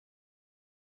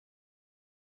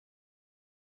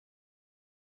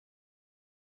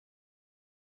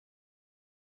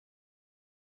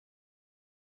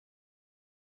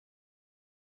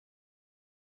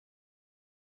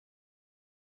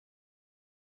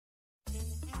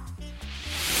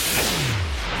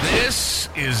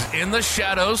is In the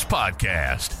Shadows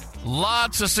Podcast.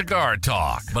 Lots of cigar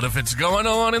talk, but if it's going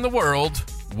on in the world,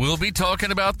 we'll be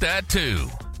talking about that too.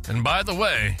 And by the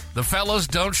way, the fellows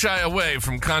don't shy away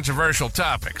from controversial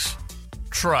topics.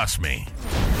 Trust me.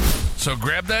 So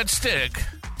grab that stick,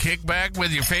 kick back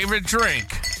with your favorite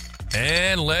drink,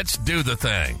 and let's do the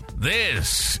thing.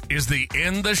 This is the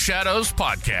In the Shadows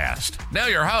Podcast. Now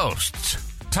your hosts,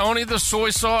 Tony the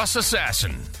Soy Sauce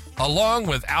Assassin, along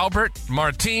with Albert,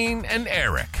 Martine, and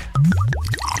Eric.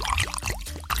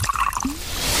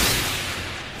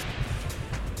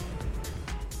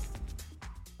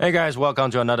 Hey guys, welcome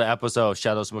to another episode of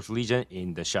Shadow Smoke Legion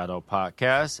in the Shadow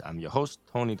Podcast. I'm your host,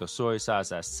 Tony the Soy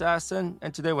Sauce Assassin,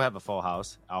 and today we have a full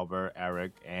house, Albert,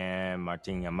 Eric, and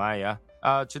Martine and Maya.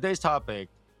 Today's topic,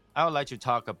 I would like to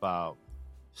talk about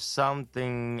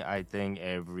something I think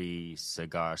every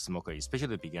cigar smoker,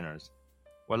 especially beginners,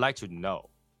 would like to know.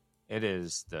 It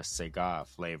is the cigar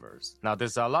flavors. Now,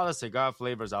 there's a lot of cigar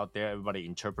flavors out there. Everybody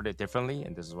interpret it differently,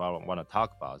 and this is what I want to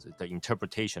talk about, is the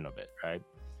interpretation of it, right?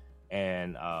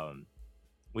 And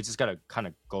we just got to kind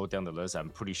of go down the list. I'm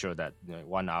pretty sure that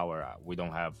 1 hour, we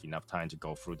don't have enough time to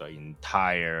go through the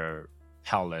entire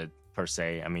palette per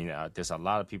se. I mean, there's a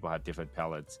lot of people have different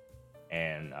palettes.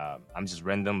 And I'm just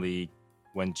randomly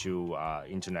went to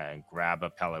internet and grab a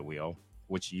palette wheel,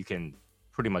 which you can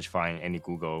pretty much find any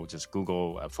Google. Just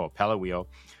Google for palette wheel.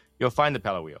 You'll find the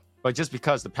palette wheel. But just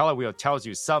because the palette wheel tells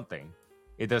you something,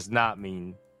 it does not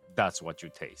mean that's what you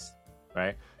taste,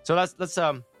 right? So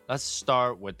let's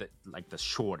start with the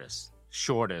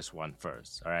shortest one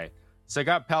first. All right,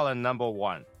 cigar palette number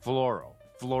one, floral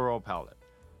palette.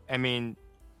 I mean,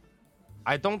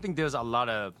 I don't think there's a lot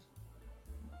of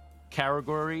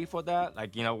category for that.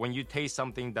 Like, when you taste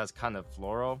something that's kind of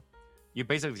floral, you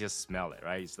basically just smell it,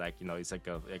 right? It's like, it's like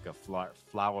a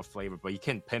flower flavor, but you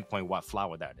can't pinpoint what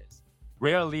flower that is.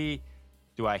 Rarely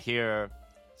do I hear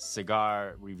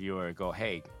cigar reviewer go,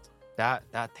 "Hey, that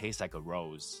tastes like a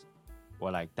rose,"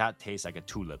 or like that tastes like a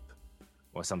tulip,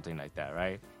 or something like that,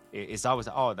 right? It's always,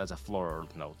 oh, that's a floral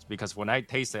note, because when I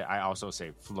taste it, I also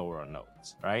say floral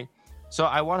notes, right? So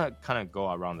I want to kind of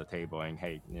go around the table and,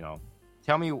 hey,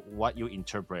 tell me what you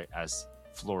interpret as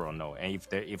floral note, and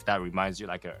if that reminds you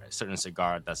like a certain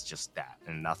cigar that's just that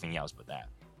and nothing else but that,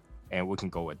 and we can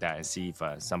go with that and see if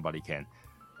somebody can,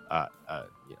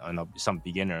 some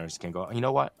beginners can go, you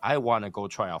know what, I want to go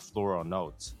try out floral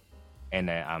notes. And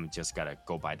then I'm just gonna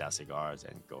go buy that cigars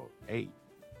and go, hey,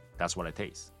 that's what I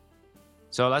taste.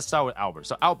 So let's start with Albert.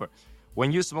 So Albert,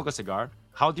 when you smoke a cigar,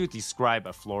 how do you describe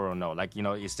a floral note? Like,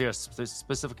 is there a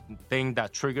specific thing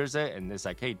that triggers it? And it's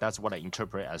like, hey, that's what I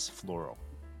interpret as floral.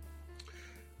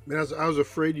 Man, I was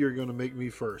afraid you were going to make me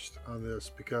first on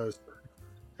this because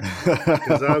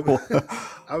I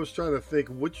was trying to think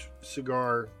which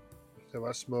cigar have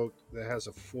I smoked that has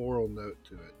a floral note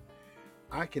to it.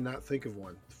 I cannot think of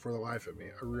one for the life of me.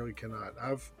 I really cannot.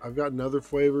 I've gotten other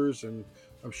flavors, and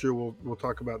I'm sure we'll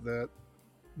talk about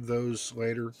those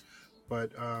later.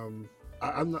 But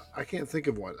I can't think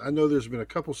of one. I know there's been a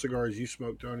couple cigars you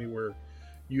smoked, Tony, where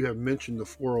you have mentioned the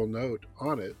floral note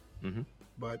on it,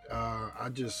 but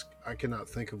I cannot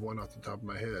think of one off the top of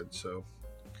my head. So.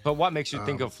 But what makes you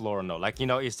think of floral note? Like,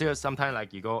 is there sometimes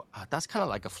like you go, that's kind of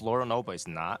like a floral note, but it's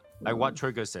not? Like, what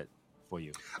triggers it for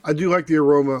you? I do like the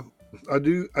aroma. I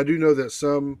do know that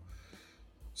some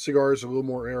cigars are a little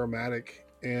more aromatic,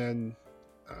 and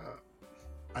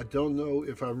I don't know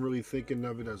if I'm really thinking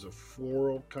of it as a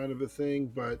floral kind of a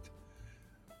thing, but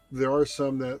there are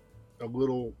some that a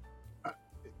little,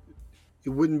 it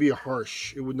would not be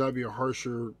a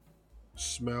harsher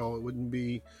smell. It wouldn't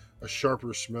be a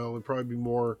sharper smell. It would probably be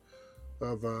more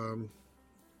of a,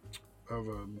 I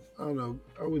don't know,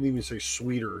 I wouldn't even say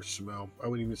sweeter smell. I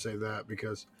wouldn't even say that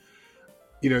because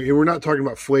and we're not talking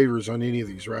about flavors on any of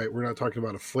these, right? We're not talking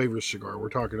about a flavor cigar. We're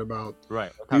talking about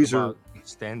these are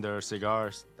standard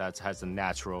cigars that has a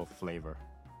natural flavor,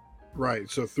 right?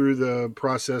 So through the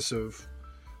process of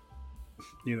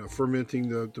fermenting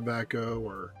the tobacco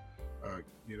or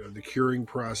the curing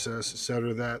process,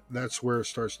 etc., that's where it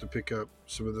starts to pick up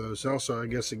some of those. Also, I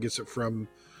guess it gets it from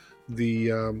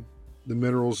the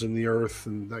minerals in the earth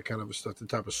and that kind of stuff, the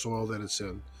type of soil that it's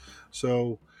in.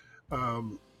 So.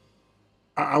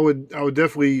 I would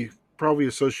definitely probably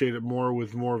associate it more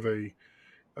with more of a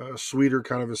sweeter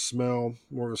kind of a smell,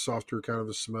 more of a softer kind of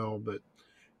a smell. But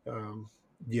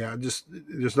just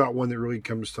there's not one that really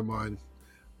comes to mind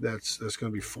that's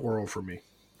going to be floral for me.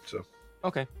 So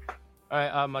okay, all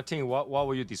right, Martine, what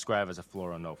would you describe as a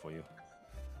floral note for you?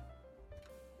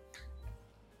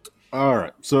 All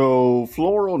right, so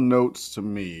floral notes to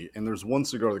me, and there's one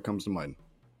cigar that comes to mind.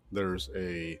 there's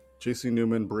a J.C.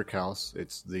 Newman Brick House.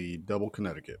 It's the Double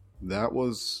Connecticut. That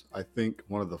was, I think,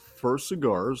 one of the first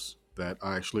cigars that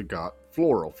I actually got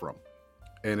floral from.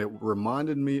 And it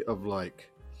reminded me of,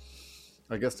 like,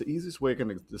 I guess the easiest way I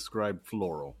can describe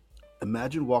floral.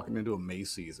 Imagine walking into a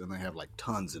Macy's and they have like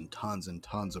tons and tons and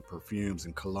tons of perfumes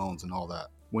and colognes and all that.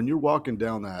 When you're walking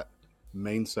down that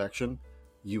main section,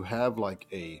 you have like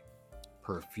a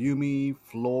perfumey,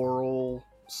 floral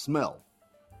smell.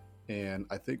 And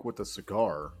I think with the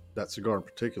cigar, that cigar in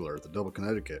particular, the Double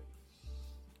Connecticut,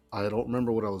 I don't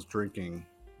remember what I was drinking,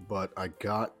 but I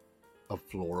got a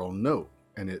floral note.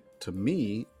 And to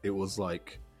me, it was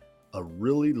like a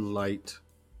really light,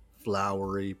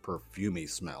 flowery, perfumey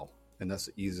smell. And that's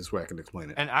the easiest way I can explain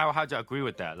it. And I'll have to agree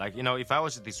with that. Like, if I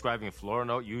was describing a floral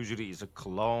note, usually it's a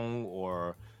cologne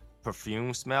or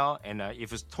perfume smell. And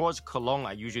if it's towards cologne,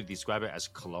 I usually describe it as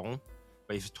cologne.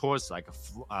 But if it's towards like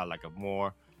a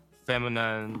more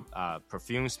feminine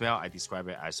perfume smell, I describe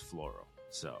it as floral.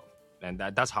 So, and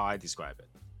that's how I describe it.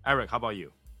 Eric, how about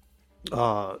you?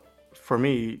 For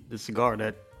me, the cigar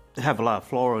that have a lot of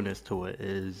floralness to it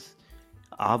is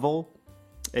Avo,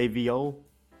 AVO.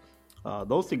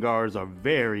 Those cigars are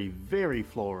very, very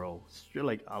floral.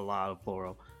 Like a lot of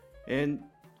floral. And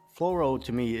floral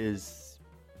to me is,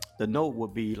 the note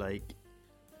would be like,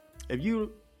 if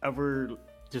you ever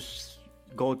just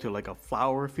go to like a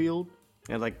flower field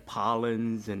and like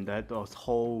pollens and those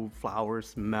whole flower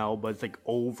smell, but it's like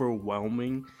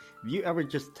overwhelming. If you ever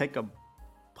just take a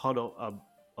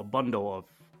bundle of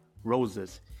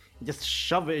roses and just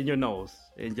shove it in your nose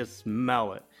and just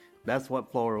smell it, that's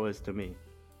what floral is to me.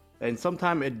 And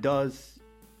sometimes it does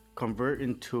convert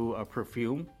into a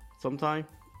perfume sometime,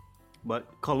 but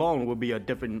cologne would be a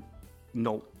different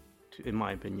note in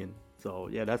my opinion. So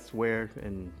yeah, that's where,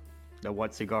 and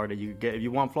what cigar that you get. If you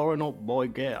want floral note, boy,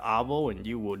 get Avo and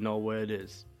you will know where it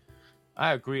is.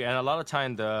 I agree. And a lot of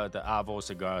time the Avo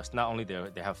cigars, not only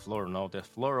they have floral note, the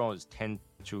floral tend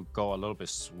to go a little bit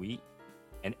sweet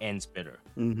and ends bitter.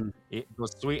 Mm-hmm. It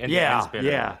goes sweet and it ends bitter.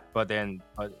 Yeah. But then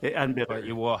it ends bitter. But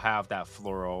it will have that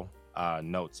floral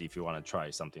notes if you want to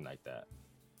try something like that.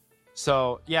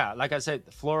 So yeah, like I said,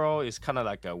 floral is kind of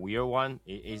like a weird one.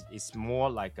 It's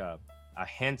more like a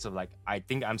hint of like, I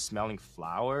think I'm smelling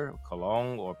flower,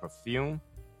 cologne, or perfume,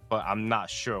 but I'm not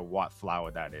sure what flower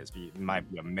that is. It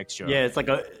might be a mixture. Yeah,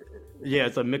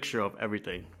 it's a mixture of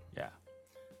everything. Yeah.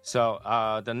 So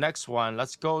the next one,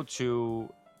 let's go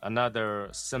to another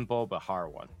simple but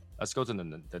hard one. Let's go to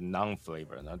the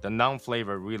non-flavor. The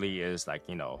non-flavor really is like,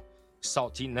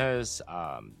 saltiness,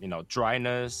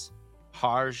 dryness,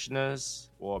 harshness,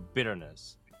 or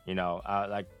bitterness.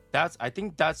 Like I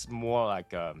think that's more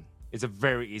like it's a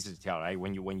very easy to tell, right?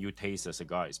 When you taste a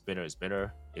cigar, it's bitter.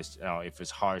 It's if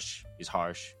it's harsh, it's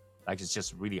harsh. Like it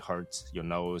just really hurts your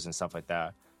nose and stuff like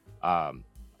that.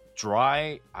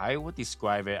 Dry, I would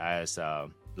describe it as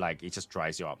like it just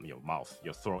dries your mouth,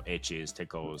 your throat itches,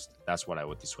 tickles. That's what I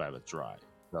would describe as dry.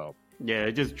 So yeah,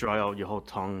 it just dry out your whole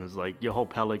tongue. It's like your whole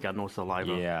palate got no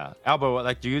saliva. Yeah, Albert,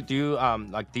 like do you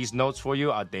like these notes for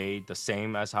you? Are they the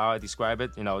same as how I describe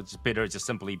it? Just bitter, just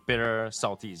simply bitter.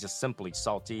 Salty is just simply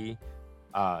salty.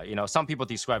 Some people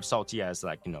describe salty as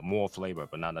like more flavor,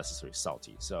 but not necessarily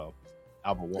salty. So,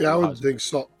 Albert, I would think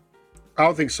I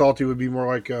would think salty would be more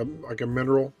like a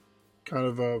mineral kind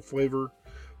of a flavor,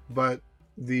 but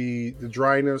the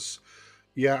dryness,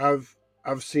 yeah,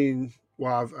 I've seen.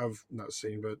 Well, I've not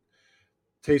seen, but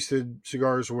tasted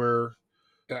cigars where,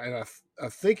 and I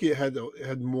think it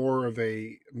had more of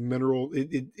a mineral.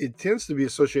 It tends to be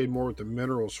associated more with the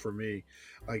minerals for me.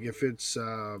 Like if it's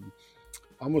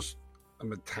almost a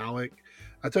metallic.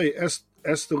 I tell you,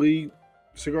 Esteli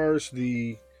cigars,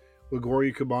 the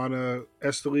Lagoria Cabana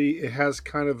Esteli, it has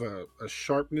kind of a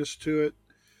sharpness to it.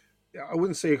 I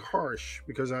wouldn't say harsh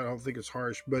because I don't think it's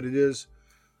harsh, but it is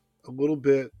a little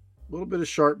bit of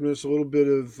sharpness, a little bit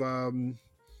of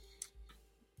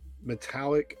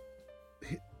metallic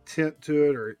tint to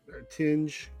it, or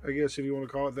tinge, I guess, if you want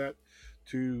to call it that,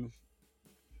 to,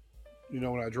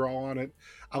 when I draw on it.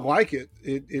 I like it.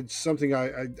 It's something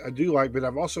I do like, but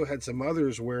I've also had some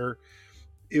others where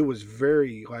it was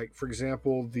very, like, for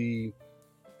example, the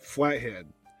Flathead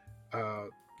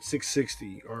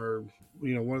 660, or,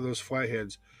 one of those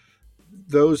Flatheads.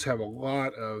 Those have a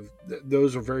lot of,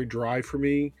 those are very dry for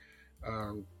me.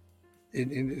 And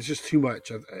it's just too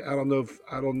much. I don't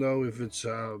know if it's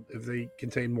if they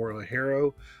contain more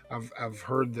Ligero. I've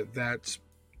heard that's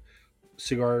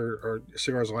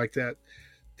cigars like that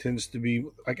tends to be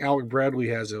like Alec Bradley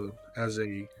has a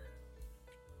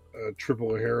triple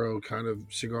Ligero kind of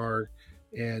cigar,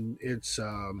 and it's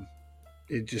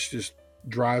it just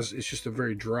dries. It's just a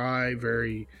very dry,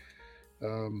 very,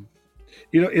 and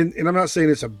I'm not saying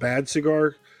it's a bad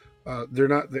cigar. They're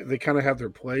not. They kind of have their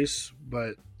place,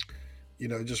 but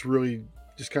it just really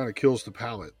just kind of kills the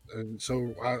palate. And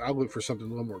so I look for something a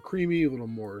little more creamy, a little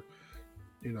more,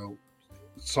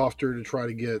 softer to try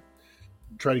to get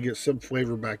some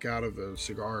flavor back out of a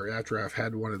cigar after I've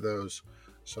had one of those.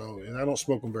 So, and I don't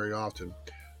smoke them very often.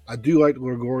 I do like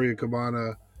Gregorio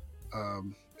Cabana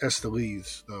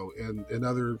Esteliz though, and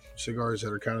other cigars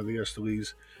that are kind of the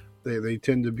Esteliz. They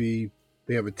tend to be,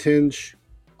 they have a tinge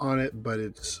on it, but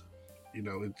it's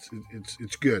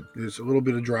it's good. There's a little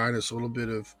bit of dryness, a little bit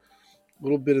of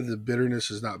the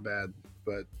bitterness is not bad,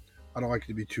 but I don't like it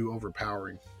to be too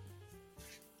overpowering.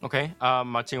 Okay,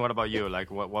 Martin, what about you? Like,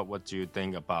 what do you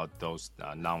think about those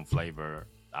non-flavor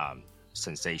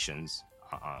sensations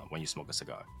when you smoke a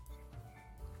cigar?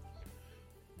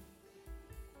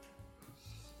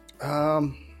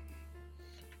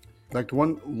 Like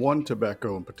one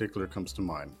tobacco in particular comes to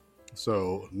mind.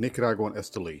 So Nicaraguan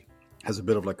Esteli has a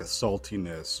bit of like a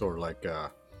saltiness, or like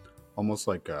almost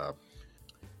like I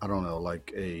don't know,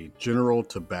 like a general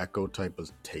tobacco type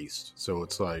of taste. So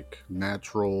it's like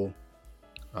natural,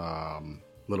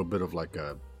 little bit of like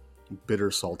a bitter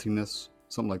saltiness,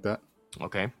 something like that.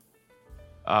 Okay.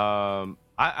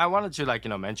 I wanted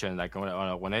to mention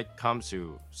when it comes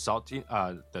to salty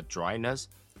the dryness,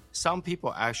 some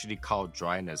people actually call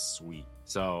dryness sweet.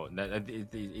 So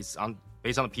it's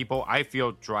based on the people. I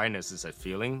feel dryness is a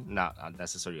feeling, not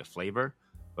necessarily a flavor.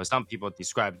 But some people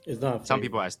describe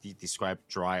describe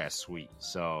dry as sweet.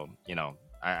 So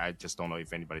I just don't know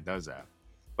if anybody does that.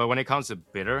 But when it comes to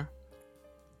bitter,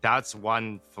 that's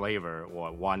one flavor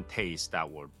or one taste that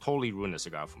will totally ruin the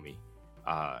cigar for me.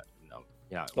 The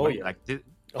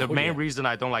main reason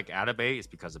I don't like Atabey is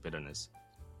because of bitterness.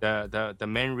 The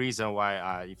main reason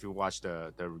why, if you watch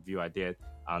the review I did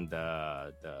on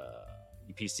the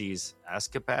EPC's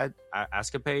Escapade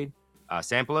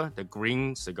sampler, the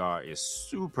green cigar is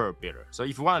super bitter. So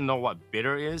if you want to know what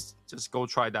bitter is, just go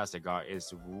try that cigar.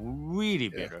 It's really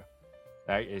bitter.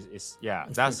 Right?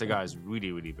 That cigar is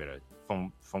really, really bitter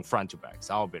from front to back. It's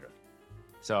all bitter.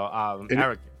 So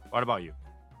Eric, what about you?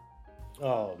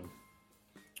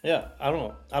 Yeah, I don't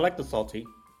know. I like the salty.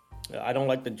 I don't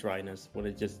like the dryness when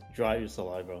it just dry your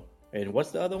saliva. And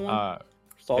what's the other one?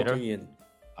 Salty bitter. And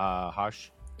harsh.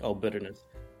 Oh, bitterness.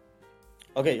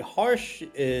 Okay, harsh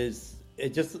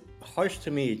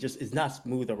to me. It's not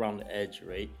smooth around the edge,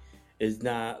 right? It's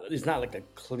not like a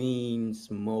clean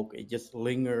smoke. It just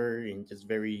linger and just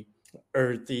very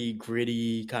earthy,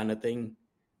 gritty kind of thing.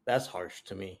 That's harsh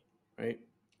to me, right?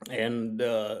 And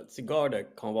the cigar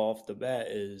that comes off the bat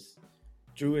is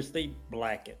Drew Estate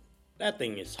Blackened. That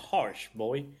thing is harsh,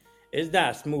 boy. It's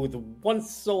not smooth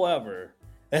whatsoever.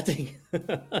 That thing,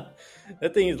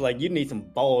 that thing is like you need some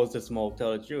balls to smoke.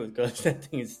 Tell the truth, because that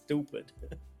thing is stupid.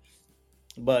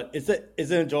 But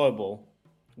it's enjoyable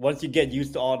once you get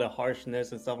used to all the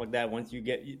harshness and stuff like that. Once you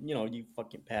get you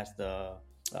fucking past the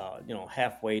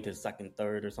halfway to second,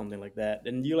 third, or something like that,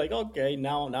 then you're like, okay,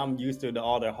 now I'm used to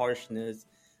all the harshness.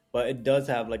 But it does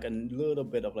have like a little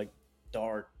bit of like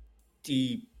dark,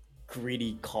 deep,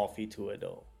 gritty coffee to it,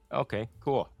 though. Okay,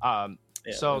 cool.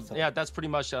 That's pretty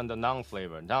much on the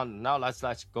non-flavor. Now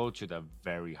let's go to the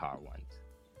very hard ones.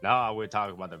 Now we're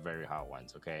talking about the very hard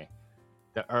ones. Okay,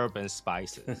 the urban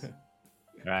spices,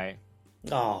 right?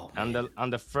 Oh, and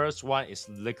the first one is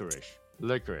licorice.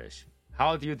 Licorice.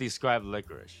 How do you describe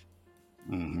licorice?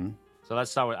 Mm-hmm. So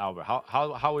let's start with Albert.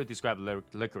 How would you describe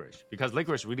licorice? Because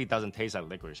licorice really doesn't taste like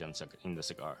licorice in the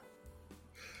cigar.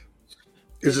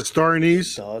 Is it star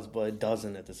anise? It does, but it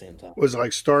doesn't at the same time. Was it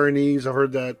like star anise? I've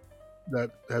heard that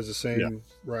has the same,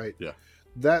 right? Yeah.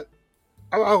 That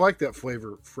I like that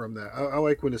flavor from that. I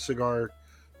like when a cigar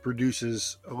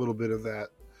produces a little bit of that.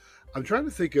 I'm trying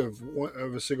to think of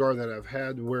a cigar that I've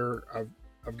had where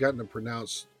I've gotten a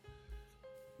pronounced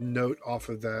note off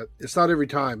of that. It's not every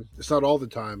time. It's not all the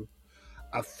time.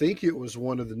 I think it was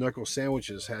one of the knuckle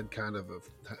sandwiches had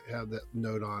had that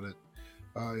note on it.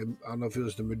 I don't know if it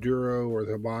was the Maduro or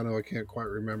the Habano. I can't quite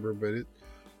remember, but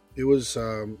it was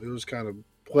kind of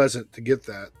pleasant to get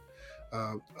that.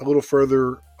 A little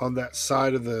further on that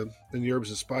side in the herbs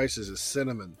and spices is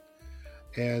cinnamon,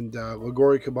 and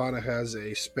Gregorio Cabana has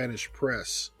a Spanish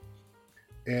press,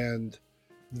 and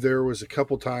there was a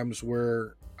couple times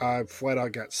where I flat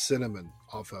out got cinnamon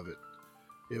off of it.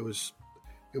 It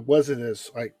wasn't as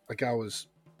like I was,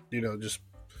 just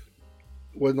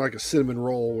wasn't like a cinnamon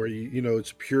roll where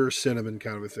it's pure cinnamon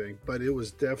kind of a thing, but it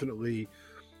was definitely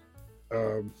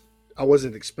I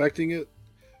wasn't expecting it,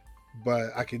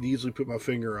 but I could easily put my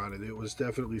finger on it. It was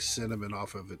definitely cinnamon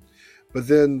off of it. But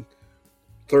then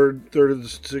third of the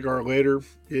cigar later,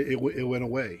 it went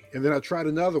away. And then I tried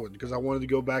another one because I wanted to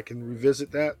go back and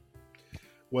revisit that.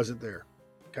 Wasn't there.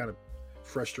 Kind of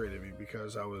frustrated me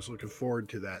because I was looking forward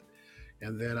to that.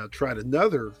 And then I tried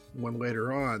another one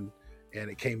later on, and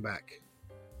it came back.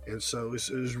 And so it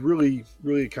was really,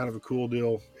 really kind of a cool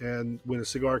deal. And when a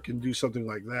cigar can do something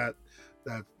like that,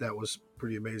 that was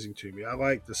pretty amazing to me. I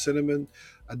like the cinnamon.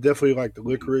 I definitely like the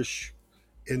licorice.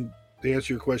 And to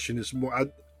answer your question, it's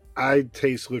more I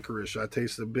taste licorice. I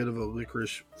taste a bit of a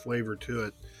licorice flavor to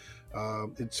it.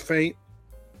 It's faint.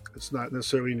 It's not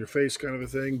necessarily in your face kind of a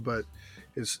thing, but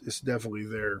it's definitely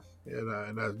there,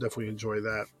 and I definitely enjoy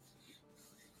that.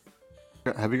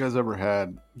 Have you guys ever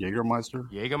had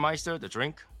Jägermeister? Jägermeister, the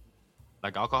drink,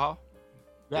 like alcohol.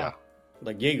 Yeah.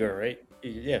 Like Jaeger, right?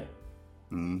 Yeah.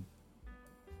 Mm-hmm.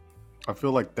 I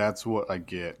feel like that's what I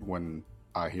get when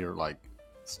I hear like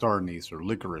star anise or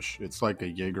licorice. It's like a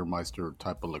Jägermeister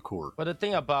type of liqueur. But the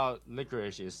thing about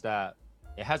licorice is that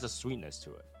it has a sweetness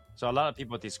to it. So a lot of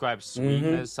people describe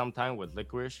sweetness sometimes with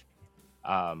licorice.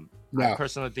 I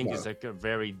personally think it's like a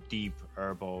very deep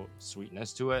herbal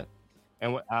sweetness to it.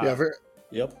 And a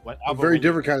very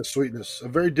different kind of sweetness. A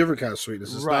very different kind of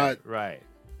sweetness. It's right.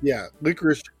 Yeah,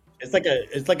 licorice. It's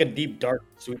like a deep dark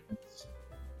sweetness.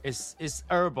 It's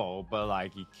herbal, but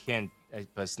like you can't.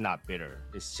 But it's not bitter.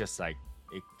 It's just like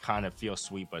it kind of feels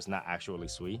sweet, but it's not actually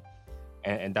sweet.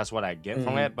 And that's what I get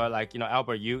from it. But like,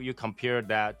 Albert, you compare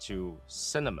that to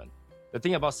cinnamon. The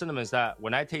thing about cinnamon is that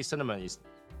when I taste cinnamon,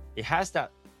 it has that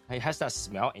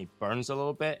smell. It burns a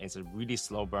little bit. It's a really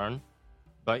slow burn,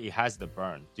 but it has the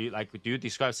burn. Do you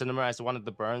describe cinnamon as one of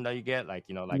the burn that you get? Like,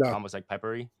 no. Almost like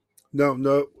peppery?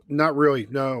 No, not really.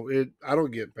 No, I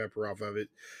don't get pepper off of it.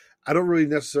 I don't really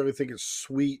necessarily think it's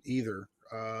sweet either.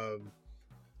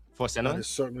 For cinnamon? It's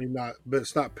certainly not, but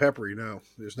it's not peppery. No,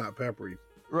 it's not peppery.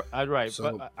 Right,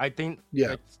 So, but I think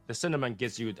like, the cinnamon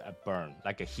gives you a burn,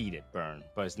 like a heated burn,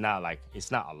 but it's not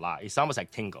a lot. It's almost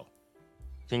like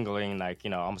tingling, like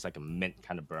almost like a mint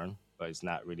kind of burn, but it's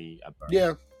not really a burn.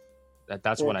 Yeah,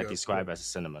 that's what I describe as a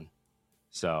cinnamon.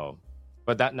 So,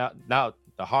 but that now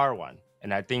the hard one,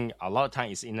 and I think a lot of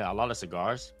times it's in a lot of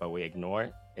cigars, but we ignore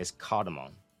it. Is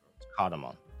cardamom.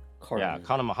 Yeah,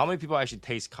 cardamom. How many people actually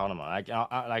taste cardamom? Like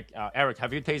Eric,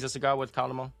 have you tasted a cigar with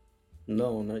cardamom?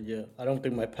 No, not yet. I don't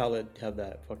think my palate have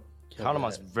that. Cardamom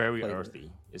is very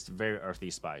earthy. It's a very earthy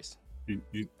spice.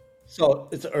 So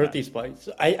it's an earthy spice.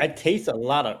 I taste a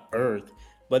lot of earth,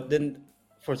 but then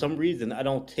for some reason I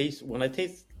don't taste when I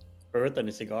taste earth in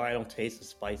a cigar. I don't taste the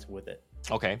spice with it.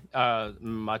 Okay,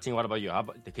 Martin, what about you?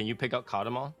 Can you pick up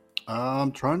cardamom?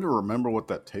 I'm trying to remember what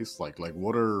that tastes like. Like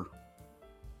what are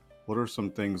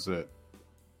some things that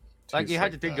like you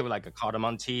had to think of like a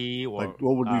cardamom tea or like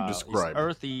what would you describe? It's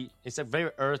earthy. It's a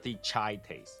very earthy chai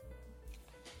taste.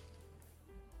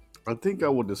 I think I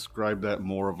would describe that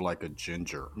more of like a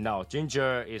ginger. No,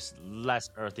 ginger is less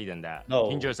earthy than that. No.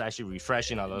 Ginger is actually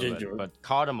refreshing a little bit, but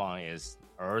cardamom is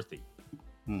earthy.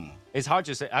 It's hard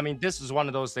to say. I mean, this is one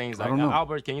of those things. Like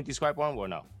Albert, can you describe one or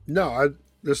no? No,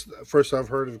 this first I've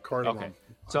heard of cardamom. Okay,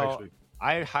 so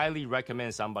I highly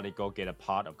recommend somebody go get a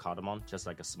pot of cardamom, just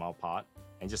like a small pot,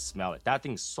 and just smell it. That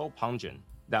thing's so pungent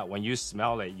that when you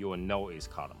smell it, you will know it's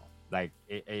cardamom. Like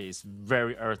it is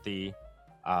very earthy.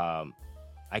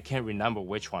 I can't remember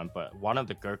which one, but one of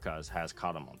the Gurkhas has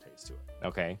cardamom taste to it.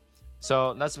 Okay,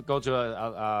 so let's go to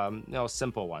a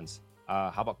simple ones.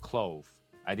 How about clove?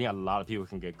 I think a lot of people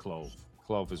can get clove.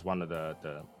 Clove is one of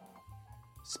the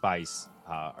spice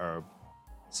herb.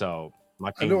 So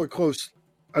I know what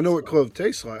clove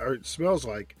tastes like or it smells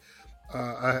like.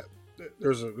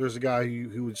 There's a guy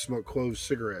who would smoke clove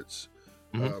cigarettes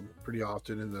pretty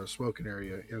often in the smoking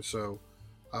area, and so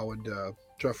I would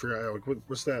try to figure out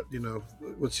what's that,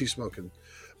 what's he smoking.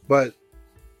 But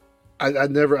I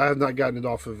have not gotten it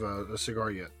off of a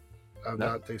cigar yet. I've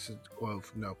not tasted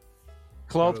clove. No.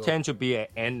 Clove tend to be an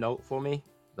end note for me.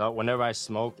 So whenever I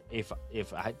smoke, if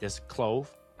I had this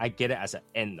clove, I get it as an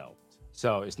end note.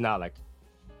 So it's not like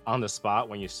on the spot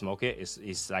when you smoke it.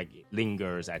 It's like it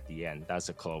lingers at the end. That's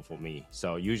a clove for me.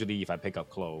 So usually if I pick up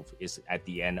clove, it's at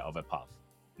the end of a puff,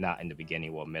 not in the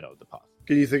beginning or middle of the puff.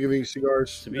 Can you think of any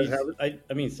cigars that have it?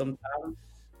 I mean, sometimes.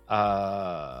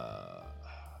 What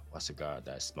cigar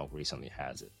that I smoked recently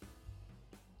has it?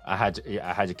 I had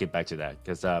to get back to that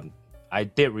because I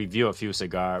did review a few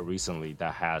cigars recently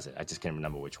that has it. I just can't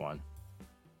remember which one.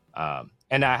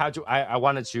 And I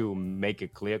wanted to make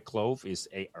it clear. Clove is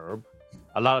a herb.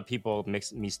 A lot of people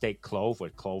mistake clove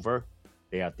with clover.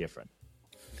 They are different.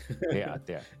 They are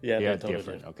yeah, they are totally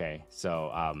different. Okay,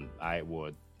 so I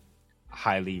would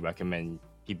highly recommend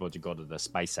people to go to the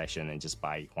spice section and just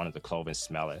buy one of the cloves and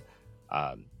smell it.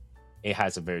 It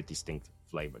has a very distinct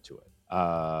flavor to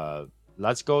it.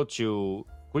 Let's go to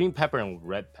green pepper and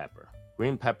red pepper.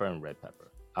 Green pepper and red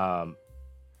pepper.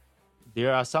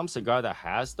 There are some cigar that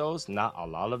has those, not a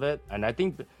lot of it. And I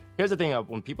think here's the thing: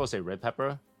 when people say red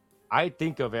pepper, I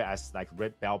think of it as like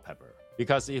red bell pepper,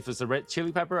 because if it's a red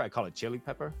chili pepper, I call it chili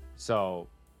pepper. So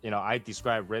I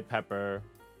describe red pepper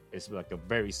as like a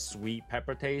very sweet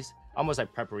pepper taste, almost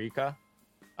like paprika,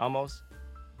 almost,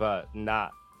 but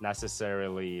not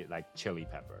necessarily like chili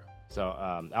pepper.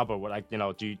 So Albert,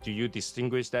 do you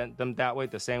distinguish them that way,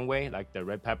 the same way, like the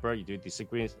red pepper? You do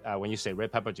distinguish when you say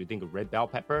red pepper? Do you think of red bell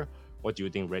pepper, or do you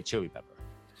think red chili pepper?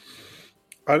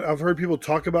 I've heard people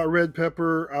talk about red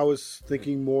pepper. I was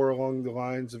thinking more along the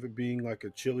lines of it being like a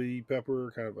chili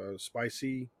pepper, kind of a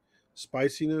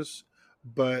spiciness.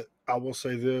 But I will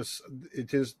say this: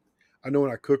 it is. I know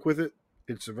when I cook with it,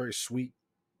 it's a very sweet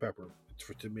pepper.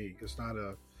 To me, it's not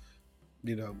a.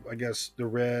 I guess the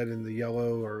red and the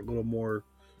yellow are a little more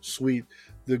sweet.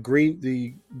 The green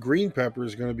pepper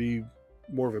is going to be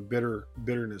more of a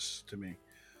bitterness to me,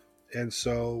 and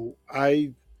so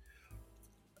I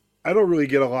don't really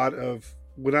get a lot of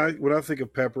when I think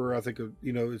of pepper. I think of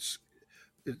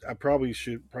I probably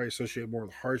should associate more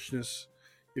with harshness,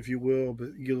 if you will, but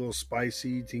you get a little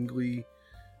spicy, tingly,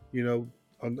 on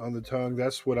the tongue.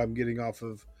 That's what I'm getting off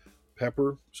of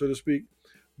pepper, so to speak.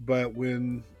 But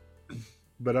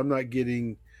I'm not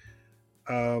getting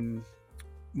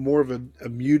more of a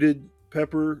muted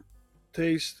pepper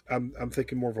taste. I'm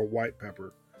thinking more of a white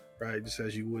pepper, right? Just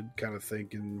as you would kind of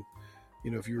think in,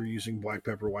 if you were using black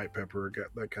pepper, white pepper,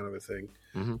 that kind of a thing.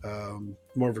 Mm-hmm.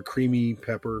 More of a creamy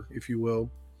pepper, if you will,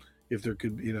 if there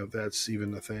could, if that's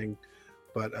even a thing.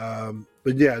 But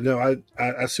yeah, no,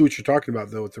 I see what you're talking about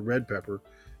though with the red pepper.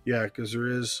 Yeah, because there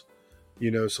is,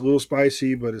 it's a little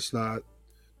spicy, but it's not.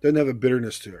 Doesn't have a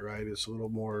bitterness to it, right? It's a little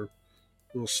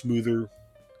smoother,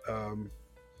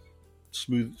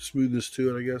 smoothness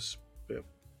to it, I guess.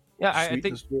 Yeah, I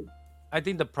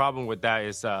think the problem with that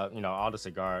is, all the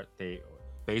cigar, they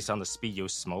based on the speed you're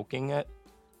smoking it,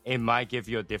 it might give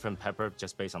you a different pepper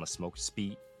just based on the smoke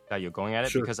speed that you're going at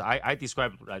it. Sure. Because I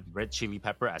describe red chili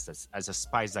pepper as a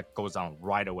spice that goes on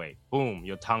right away. Boom,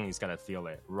 your tongue is gonna feel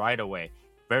it right away.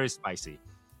 Very spicy.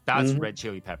 That's red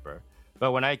chili pepper.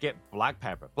 But when I get black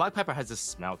pepper has a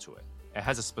smell to it. It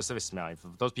has a specific smell. For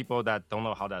those people that don't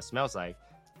know how that smells like,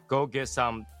 go get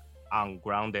some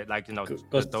ungrounded, like,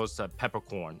 those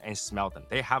peppercorn and smell them.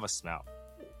 They have a smell.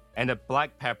 And the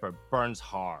black pepper burns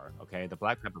hard, okay? The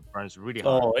black pepper burns really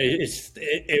hard. Oh,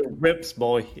 it rips,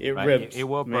 boy. It rips. It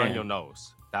will burn your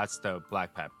nose. That's the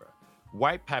black pepper.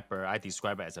 White pepper, I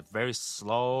describe it as a very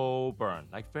slow burn.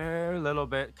 Like very little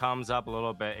bit, comes up a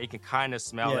little bit. You can kind of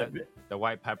smell it, the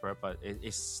white pepper, but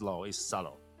it's slow, it's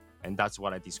subtle. And that's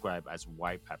what I describe as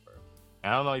white pepper.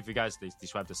 And I don't know if you guys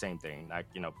describe the same thing,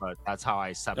 but that's how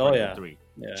I separate the three.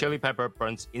 Yeah. Chili pepper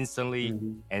burns instantly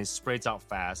and spreads out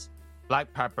fast.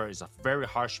 Black pepper is a very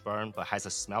harsh burn, but has a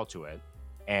smell to it.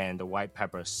 And the white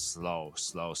pepper is slow,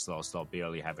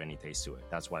 barely have any taste to it.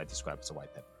 That's what I describe as a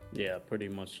white pepper. Yeah, pretty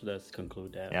much. Let's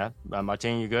conclude that. Yeah,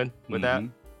 Martin, you good with that?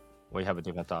 Or you have a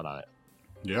different thought on it?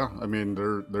 Yeah, I mean,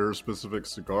 there are specific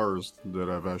cigars that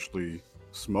I've actually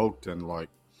smoked, and like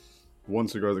one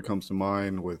cigar that comes to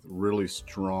mind with really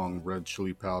strong red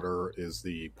chili powder is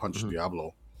the Punch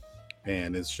Diablo,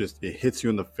 and it hits you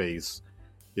in the face.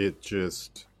 It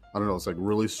just, I don't know, it's like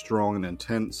really strong and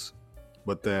intense,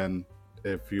 but then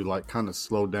if you like kind of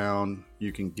slow down,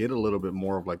 you can get a little bit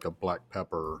more of like a black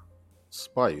pepper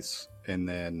spice, and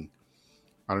then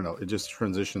I don't know, it just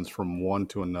transitions from one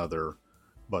to another,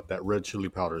 but that red chili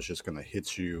powder is just going to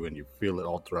hit you and you feel it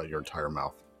all throughout your entire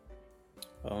mouth.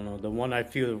 I don't know, the one I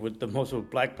feel with the most with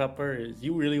black pepper is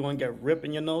you really want to get rip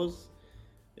in your nose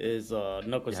is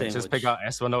knuckle sandwich. Just pick out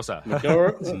S1E19.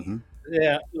 Maduro.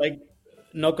 Yeah, like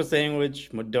knuckle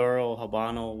sandwich, Maduro,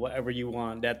 Habano, whatever you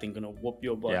want, that thing gonna whoop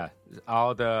your butt. Yeah,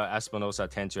 all the Espinosa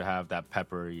tend to have that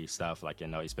peppery stuff, like,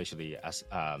 especially as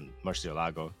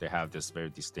Murcielago, they have this very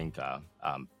distinct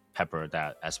pepper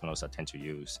that Espinosa tend to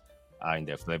use in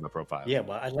their flavor profile. Yeah,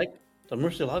 but I like the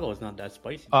Murcielago is not that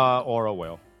spicy. Oro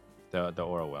will. The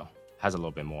Oro will has a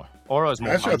little bit more. Oro is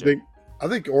more. Actually, I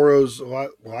think Oro's a lot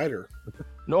lighter.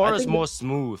 No, Oro is more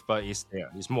smooth, but it's there.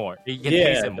 It's more. You can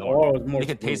taste it more. You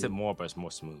can taste it more, but it's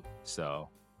more smooth. So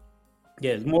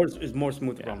yeah, it's more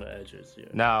smooth around the edges. Yeah.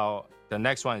 Now the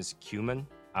next one is cumin.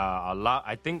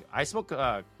 I think I smoke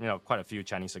quite a few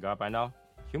Chinese cigars by now.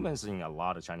 Cumin's in a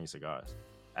lot of Chinese cigars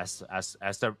as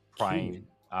the prime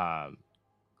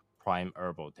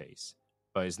herbal taste.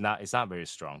 but it's not very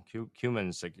strong.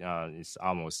 Cumin's is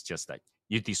almost just like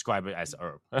you describe it as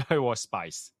herb or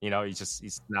spice.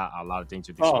 It's not a lot of things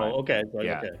to describe. Oh, okay.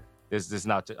 Yeah. Okay. There's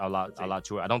not a lot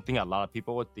to it. I don't think a lot of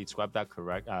people would describe that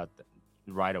correct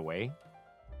right away.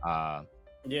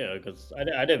 Yeah, because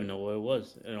I didn't know what it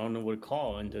was. I don't know what it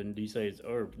called, and then you say it's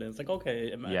herb. Then it's like, okay,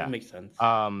 it makes sense.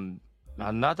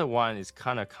 Another one is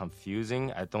kind of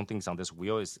confusing. I don't think it's on this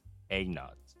wheel. Is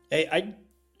eggnog. Hey,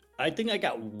 I think I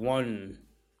got one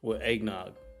with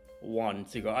eggnog, one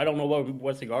cigar. I don't know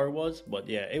what cigar it was, but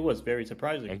yeah, it was very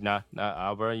surprising. Eggnog.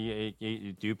 Albert,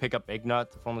 do you pick up eggnog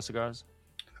from the cigars?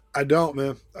 I don't,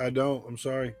 man. I don't. I'm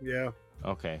sorry. Yeah.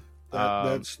 Okay.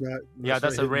 That's not.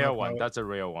 That's not a rare hitting my one. palate. That's a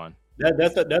rare one.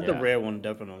 That's a rare one,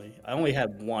 definitely. I only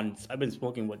had one. I've been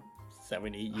smoking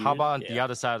 7, 8 years. How about the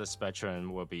other side of the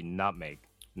spectrum will be nutmeg?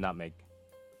 Nutmeg.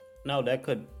 No, that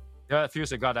could. There are a few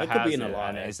cigars that It could has be in it, a lot,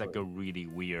 and it's like a actually. really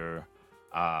weird,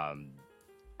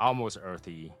 almost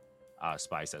earthy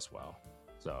spice as well.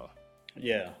 So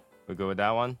Yeah, we go with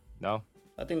that one. No,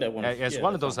 I think that one. it's yeah,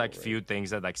 one of that those sounds like right. few things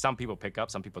that like some people pick up,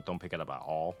 some people don't pick it up at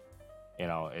all.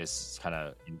 It's kind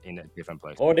of in a different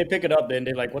place. Or they pick it up, then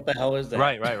they're like, "What the hell is that?"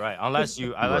 Right. Unless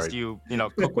you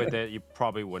Right. cook with it, you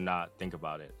probably would not think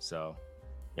about it. So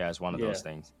yeah, it's one of those Yeah.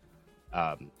 things.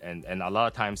 And a lot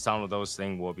of times some of those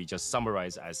things will be just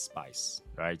summarized as spice,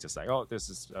 right? Just like, oh, this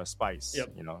is a spice,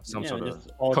 Yep. some Yeah, sort of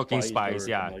just all cooking spiced spice, or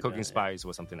something like cooking that, spice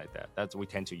or something like that. We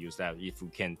tend to use that if we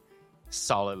can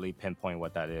solidly pinpoint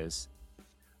what that is.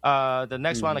 The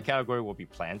next one in the category will be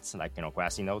plants, like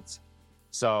grassy notes.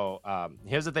 So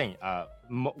here's the thing.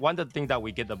 One of the things that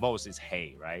we get the most is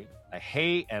hay, right? Like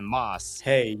hay and moss.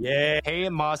 Hey, yeah, Hay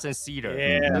and moss and cedar.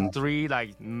 Yeah. The three,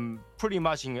 like pretty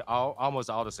much in almost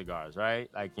all the cigars, right?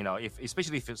 Like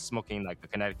especially if you're smoking like the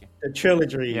Connecticut, the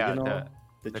trilogy. Yeah, the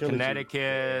the trilogy.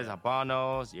 Connecticut's,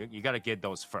 Habanos, you gotta get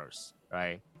those first,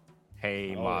 right?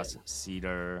 Hay, Oh, moss,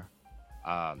 cedar,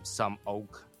 some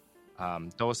oak.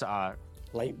 Those are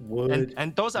light wood,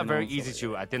 and those are very also, easy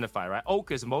to identify, right?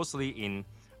 Oak is mostly in,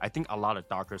 I think, a lot of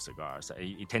darker cigars.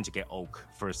 You tend to get oak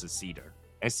versus cedar,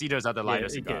 and cedars are the lighter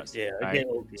cigars. Right? again,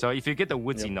 oak. So if you get the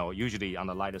woodsy note, usually on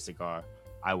the lighter cigar,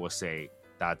 I will say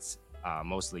that's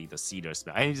mostly the cedar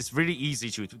smell, and it's really easy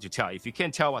to tell. If you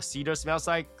can't tell what cedar smells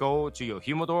like, go to your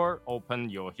humidor, open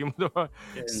your humidor,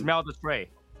 smell the tray,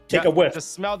 Take a whiff.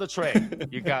 just smell the tray.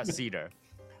 You got cedar.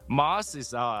 Moss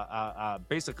is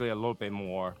basically a little bit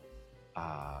more.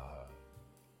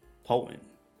 Potent.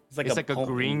 It's like a potent-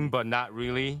 green but not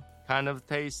really kind of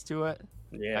taste to it.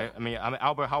 Yeah, I mean,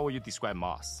 Albert, how would you describe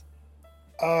moss?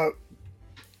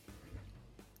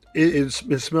 It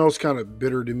smells kind of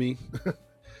bitter to me.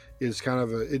 It's kind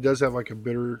of it does have like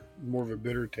more of a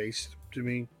bitter taste to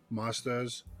me. Moss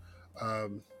does.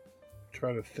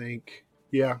 Trying to think.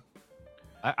 Yeah,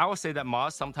 I would say that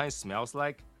moss sometimes smells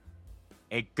like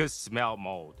a good smell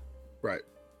mold. right.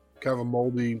 Kind of a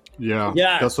moldy. Yeah,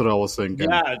 Yeah. that's what I was thinking.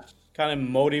 yeah, it's kind of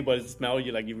moldy, but it smells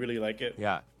you really like it.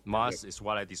 Yeah, moss is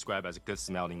what I describe as a good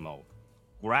smelling mold.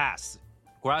 Grass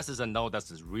is a note that's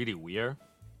just really weird.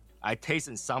 I taste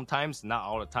it sometimes, not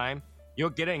all the time. You'll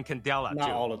get it in Candela Not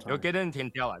too. all the time. You'll get it in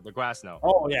Candela, the grass note.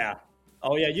 Oh yeah,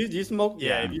 You smoke.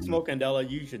 Yeah, Yeah. if you smoke Candela,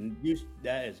 you should.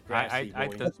 That is grassy. I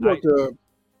boy.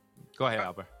 Go ahead,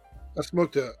 Albert. I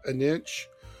smoked an inch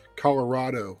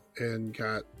Colorado and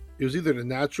got it was either the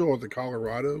natural or the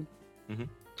Colorado. Mhm.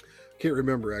 Can't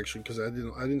remember actually because I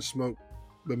didn't smoke,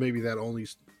 but maybe that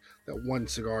one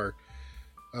cigar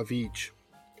of each,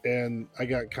 and I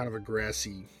got kind of a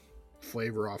grassy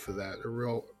flavor off of that.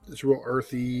 It's real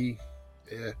earthy.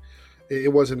 Yeah,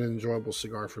 it wasn't an enjoyable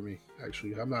cigar for me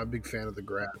actually. I'm not a big fan of the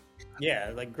grass.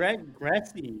 Yeah, like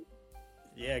grassy.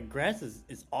 Yeah, grass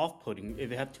is off-putting. If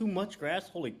you have too much grass,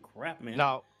 holy crap, man.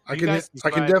 Now, I do you can guys I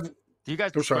can describe- def Do you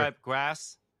guys I'm sorry. describe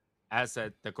grass as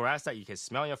the grass that you can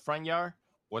smell in your front yard,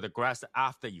 or the grass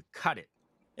after you cut it?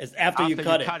 It's after you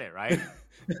cut it. Right?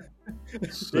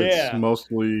 It's Yeah.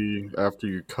 mostly after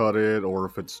you cut it, or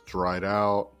if it's dried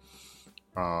out.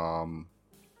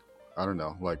 I don't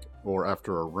know, or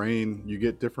after a rain, you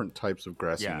get different types of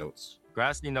grassy Yeah. notes.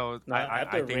 Grass, No, I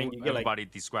after the rain, think you get, everybody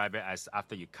describe it as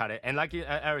after you cut it, and like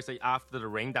Eric said, after the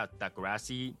rain, that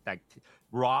grassy,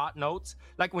 raw notes,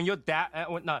 like when your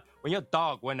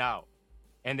dog went out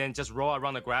and then just roll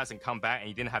around the grass and come back, and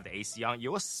you didn't have the AC on,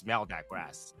 you will smell that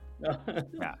grass.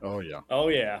 Yeah, Oh yeah, Oh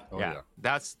yeah. oh yeah. yeah.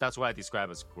 That's what I describe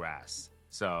as grass.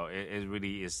 So it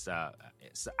really is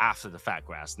it's after the fact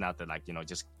grass, not that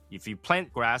just if you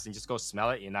plant grass and just go smell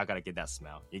it, you're not gonna get that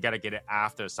smell. You gotta get it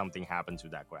after something happened to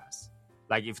that grass,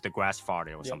 like if the grass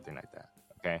farted or something like that.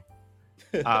 Okay.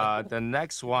 The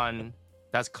next one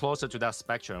that's closer to that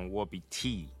spectrum will be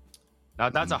tea. Now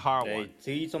that's a hard Hey, one.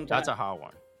 tea sometimes That's a hard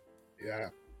one. Yeah.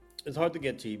 it's hard to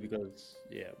get tea because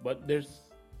but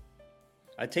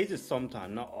I taste it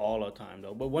sometimes, not all the time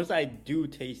though. But once I do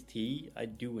taste tea, I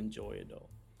do enjoy it though.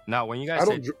 Now, when you guys I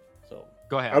say, don't. So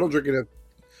go ahead. I don't drink enough.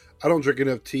 I don't drink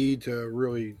enough tea to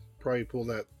really probably pull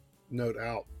that note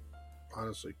out.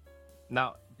 Honestly.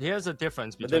 Now, here's the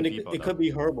difference but between then people. it could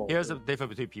be herbal. Here's the difference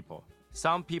between people.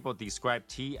 Some people describe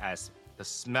tea as the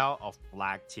smell of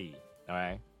black tea. All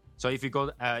right. So if you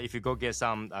go get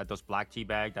some those black tea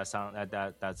bag that's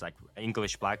like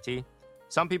English black tea,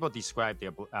 some people describe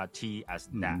their tea as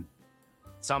that.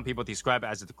 Some people describe it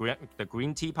as the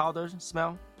green tea powder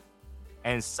smell,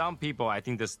 and some people, I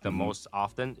think this the most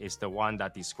often is the one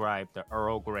that describe the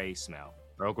Earl Grey smell.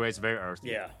 Earl Grey is very earthy.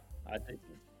 Yeah, I think.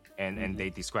 And they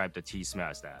describe the tea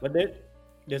smell as that. But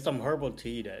there's some herbal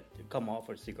tea that come off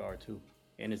for cigar too,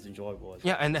 and it's enjoyable.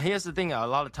 Yeah, and here's the thing: a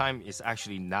lot of time it's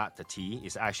actually not the tea;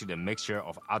 it's actually the mixture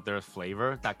of other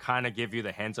flavor that kind of give you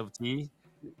the hints of tea.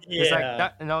 Yeah, It's like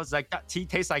that, it's like that tea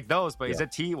tastes like those, but is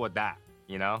it tea or that?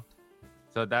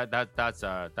 So that's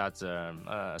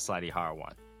a slightly hard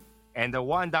one. And the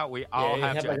one that we all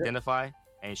have to identify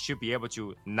and should be able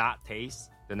to not taste.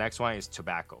 The next one is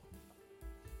tobacco.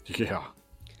 Yeah.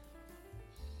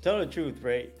 Tell the truth,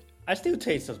 right? I still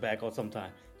taste tobacco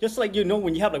sometimes. Just like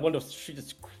when you have like one of those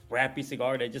just crappy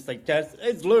cigar that just like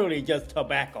it's literally just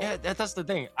tobacco. Yeah, that's the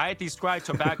thing. I describe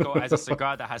tobacco as a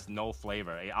cigar that has no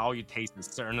flavor. All you taste is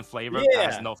certain flavor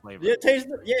that has no flavor. Yeah, taste.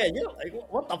 Yeah, you're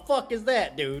like, what the fuck is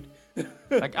that, dude?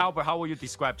 Like Albert, how will you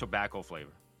describe tobacco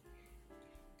flavor?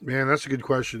 Man, that's a good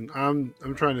question. I'm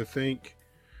trying to think.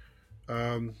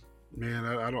 Man,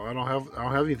 I don't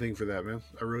have anything for that, man.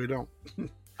 I really don't.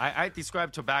 I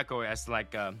describe tobacco as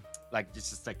like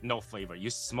it's just like no flavor. You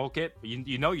smoke it, but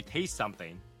you taste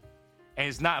something, and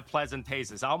it's not a pleasant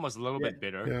taste. It's almost a little bit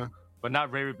bitter, but not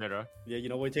very bitter. Yeah, you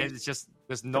know what it tastes? It's just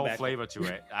there's no Tobacco. flavor to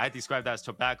it. I describe that as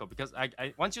tobacco because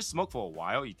I once you smoke for a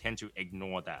while, you tend to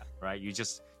ignore that, right?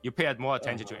 You pay more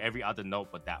attention to every other note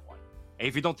but that one. And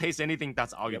if you don't taste anything,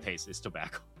 that's all you taste is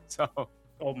tobacco. So.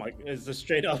 Oh my! It's just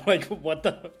straight up like what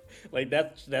the like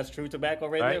that's true tobacco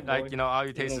right there, boy. Like all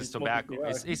you taste is tobacco.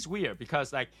 It's weird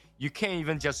because like you can't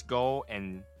even just go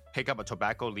and pick up a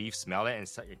tobacco leaf, smell it,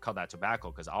 and call that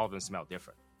tobacco because all of them smell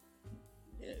different.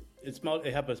 It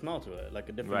have a smell to it, like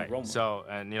a different aroma. So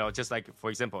and just like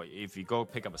for example, if you go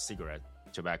pick up a cigarette,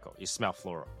 tobacco, it smells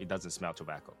floral. It doesn't smell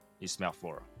tobacco. It smells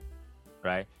floral,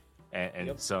 right?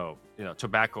 And so,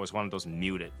 tobacco is one of those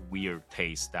muted, weird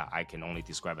tastes that I can only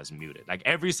describe as muted. Like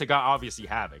every cigar obviously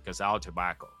have it because it's all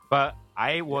tobacco. But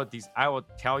I will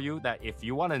tell you that if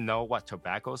you want to know what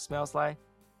tobacco smells like,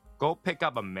 go pick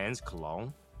up a men's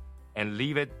cologne and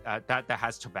leave it that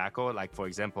has tobacco, like for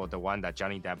example, the one that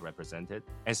Johnny Depp represented,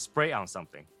 and spray on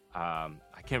something. I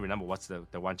can't remember what's the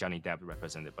one Johnny Depp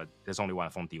represented, but there's only one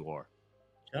from Dior.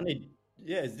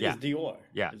 It's Dior.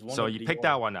 Yeah. So you pick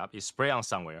that one up, you spray on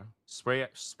somewhere, spray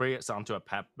it onto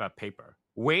a paper.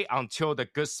 Wait until the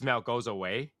good smell goes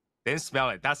away, then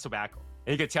smell it. That's tobacco.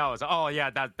 And you can tell it's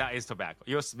that is tobacco.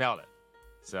 You'll smell it.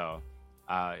 So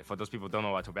for those people who don't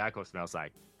know what tobacco smells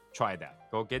like, try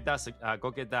that. Go get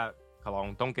that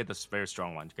cologne. Don't get the very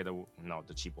strong one. Get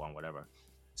the cheap one, whatever.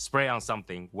 Spray on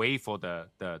something. Wait for the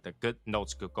good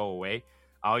notes to go away.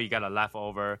 All you got left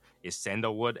over is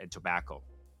sandalwood and tobacco.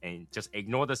 And just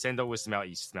ignore the sandalwood smell,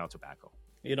 you smell tobacco.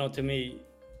 To me,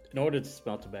 in order to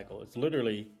smell tobacco, it's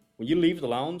literally when you leave the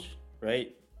lounge,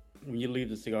 right? When you leave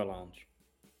the cigar lounge,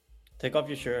 take off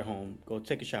your shirt at home, go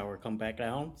take a shower, come back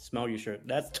down, smell your shirt.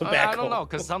 That's tobacco. I don't know,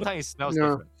 because sometimes it smells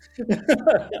different.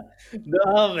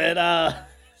 No, man.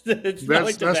 That's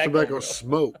tobacco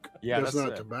smoke. Yeah, that's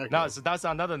not tobacco. No, so that's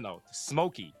another note.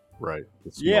 Smoky. Right.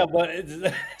 Yeah, but it's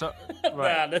so,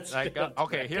 right. that's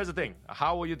okay. Here's the thing.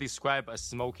 How will you describe a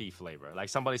smoky flavor? Like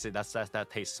somebody said that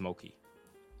tastes smoky.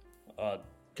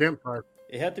 Campfire.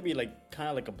 It had to be like kind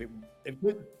of like a bit.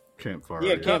 Campfire.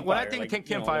 Yeah, campfire. When I think like,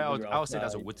 campfire, I would say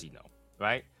that's a woodsy note,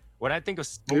 right? When I think of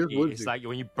smoky, it's like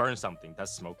when you burn something.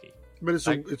 That's smoky. But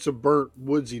it's a burnt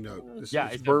woodsy note. It's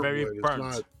burnt very wood. burnt.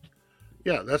 It's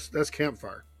not, that's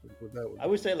campfire. I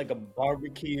would say like a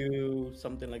barbecue,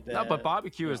 something like that. No, but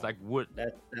barbecue is like wood.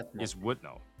 That's it's wood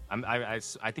note. I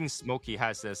think smoky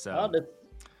has this like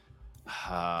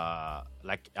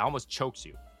it almost chokes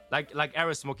you. Like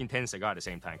Eric smoking 10 cigar at the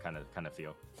same time kind of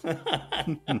feel.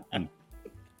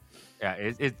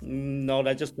 Yeah, no,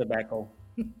 that's just tobacco.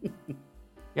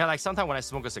 Yeah, like sometimes when I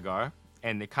smoke a cigar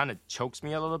and it kind of chokes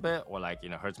me a little bit or like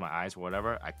hurts my eyes or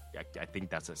whatever, I think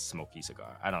that's a smoky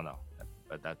cigar. I don't know,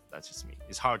 but that's just me.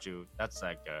 It's hard to. That's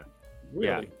like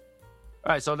really.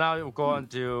 All right, so now we'll go on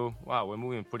to wow, we're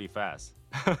moving pretty fast.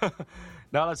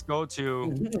 Now let's go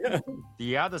to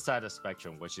the other side of the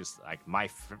spectrum, which is like my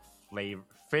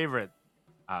favorite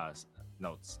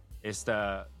notes. It's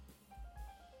the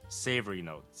savory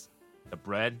notes, the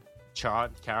bread,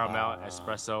 charred, caramel,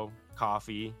 espresso,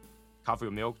 coffee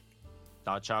with milk,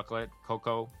 dark chocolate,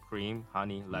 cocoa, cream,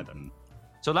 honey, leather.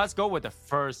 So let's go with the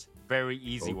first very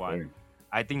easy one.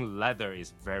 I think leather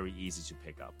is very easy to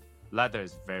pick up. Leather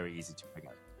is very easy to pick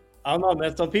up. I don't know,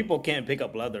 man. Some people can't pick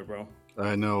up leather, bro.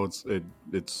 I know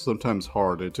it's sometimes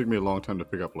hard. It took me a long time to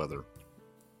pick up leather.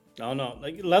 I don't know.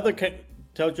 Like leather,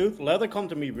 tell the truth, leather come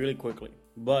to me really quickly.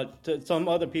 But to some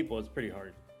other people, it's pretty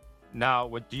hard. Now,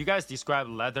 do you guys describe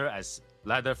leather as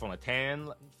leather from a tan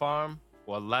farm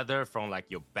or leather from like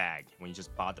your bag? When you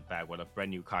just bought the bag with a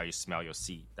brand new car, you smell your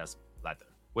seat. That's leather.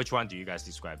 Which one do you guys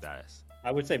describe that as?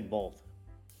 I would say both.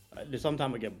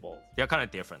 Sometimes I get both. They're kind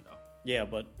of different though. Yeah,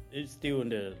 but it's still in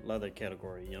the leather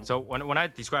category, you know? So when I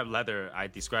describe leather, I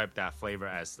describe that flavor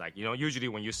as like, you know, usually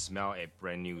when you smell a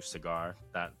brand new cigar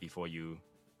that before you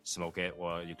smoke it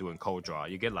or you're doing cold draw,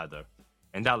 you get leather.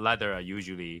 And that leather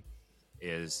usually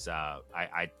is,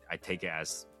 I take it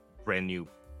as brand new,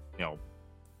 you know,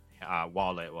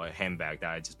 wallet or handbag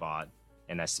that I just bought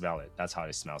and I smell it. That's how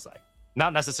it smells like.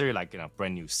 Not necessarily like, you know,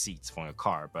 brand new seats from a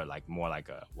car, but like more like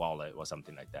a wallet or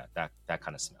something like that. That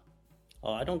kind of smell.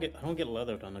 Oh, I don't get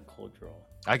leather on a cold draw.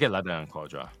 I get leather on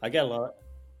cold draw. I get a lot.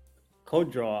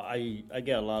 Cold draw, I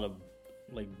get a lot of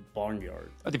like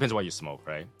barnyard. It depends what you smoke,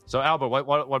 right? So Albert,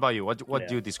 what about you? What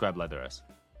do you describe leather as?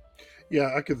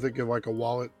 Yeah, I could think of like a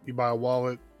wallet. You buy a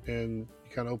wallet and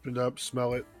you kind of open it up,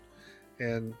 smell it,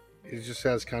 and it just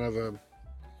has kind of a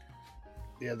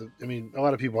I mean, a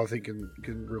lot of people I think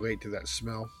can relate to that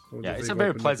smell. Yeah, it's a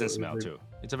very pleasant smell too.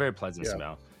 It's a very pleasant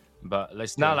smell. But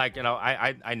it's not like, you know,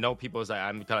 I know people say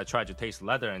I'm gonna try to taste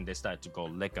leather and they start to go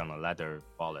lick on a leather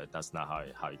wallet. That's not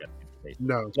how you get to taste.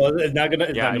 No. Well, it's not gonna.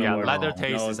 It's not gonna work. Leather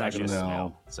taste is not actually a gonna-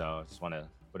 smell. So I just want to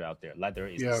put it out there. Leather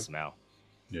is the smell.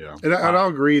 Yeah, And I'll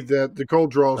agree that the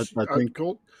cold draws, I think-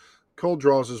 cold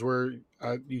draws is where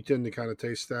you tend to kind of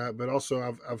taste that. But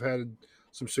also, I've had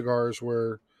some cigars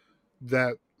where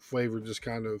that flavor just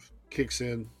kind of kicks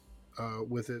in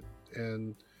with it,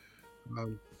 and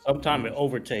Sometimes it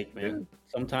overtake, man.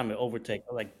 Sometimes it overtake.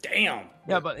 I'm like, damn.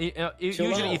 Yeah, but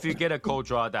usually out. if you get a cold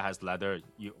draw that has leather,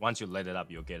 once you let it up,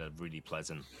 you'll get a really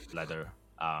pleasant leather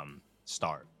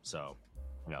start. So,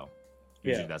 you know,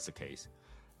 usually that's the case.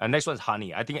 And next one's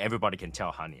honey. I think everybody can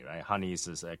tell honey, right? Honey is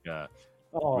just like a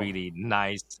really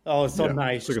nice. Oh, it's so Yeah,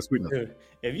 nice. it's like a sweetness. Dude,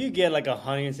 if you get like a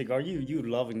honey cigar, you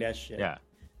loving that shit. Yeah.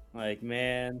 Like,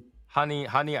 man. Honey,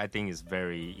 I think is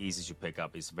very easy to pick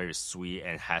up. It's very sweet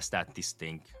and has that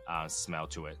distinct smell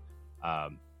to it.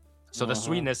 So the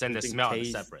sweetness and the Distinct smell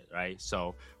taste. are separate, right?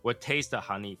 So we'll taste the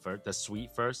honey first, the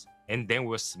sweet first, and then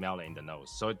we'll smell it in the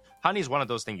nose. So honey is one of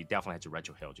those things you definitely have to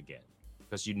retrohale to get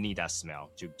because you need that smell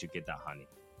to get that honey.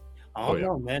 I don't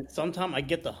know, man. Sometimes I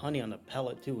get the honey on the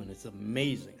pellet too, and it's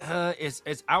amazing.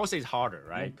 It's I would say it's harder,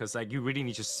 right? Because like you really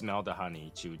need to smell the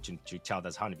honey to tell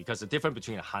that's honey. Because the difference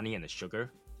between the honey and the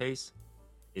sugar taste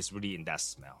is really in that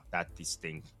smell, that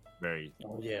distinct, very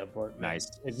Oh yeah, but man, nice.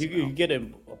 if smell. you get it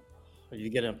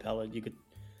in pellet, you could,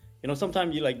 you know,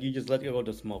 sometimes you just let it go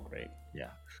to smoke, right?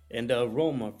 Yeah. And the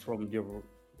aroma from your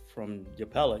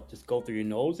pellet just go through your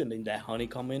nose, and then that honey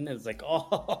come in, and it's like,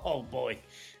 oh boy.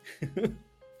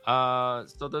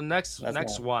 So the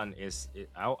next one is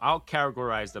I'll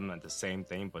categorize them as the same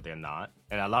thing, but they're not,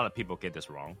 and a lot of people get this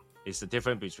wrong. It's the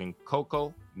difference between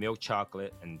cocoa, milk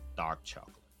chocolate, and dark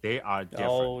chocolate. They are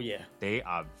different. Oh yeah. They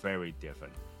are very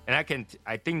different. And I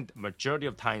think the majority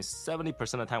of times, 70%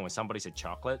 of the time when somebody says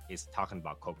chocolate, is talking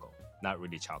about cocoa, not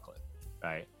really chocolate,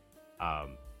 right?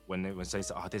 When they say,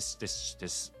 oh,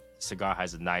 this cigar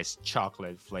has a nice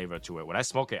chocolate flavor to it. When I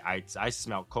smoke it, I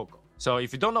smell cocoa. So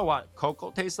if you don't know what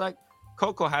cocoa tastes like,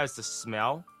 cocoa has the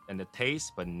smell and the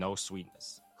taste, but no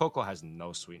sweetness. Cocoa has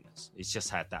no sweetness. It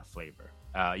just had that flavor.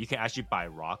 You can actually buy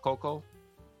raw cocoa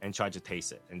and try to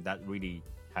taste it, and that really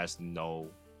has no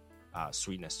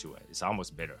sweetness to it. It's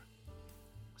almost bitter.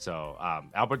 So,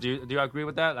 Albert, do you agree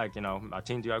with that? Like, you know,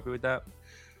 Martin, do you agree with that?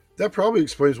 that probably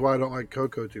explains why I don't like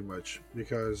cocoa too much,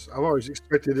 because I've always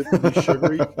expected it to be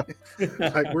sugary.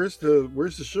 Like, where's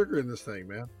the sugar in this thing,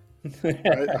 man?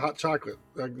 Right? Hot chocolate,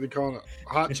 like they call it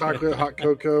hot chocolate, hot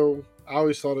cocoa. I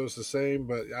always thought it was the same,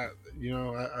 but I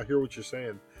hear what you're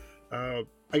saying. I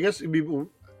guess it'd be,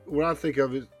 when I think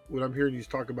of it, when I'm hearing you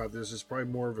talk about this, it's probably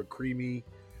more of a creamy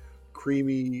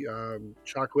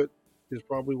chocolate is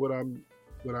probably what I'm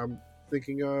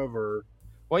thinking of, or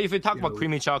Well, if you talk about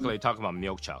creamy chocolate, you talk about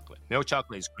milk chocolate. Milk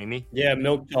chocolate is creamy. Yeah,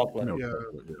 milk chocolate. Milk Yeah.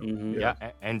 chocolate, yeah. Mhm.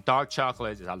 Yeah, and dark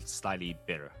chocolate is slightly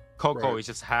bitter. Cocoa, Right. you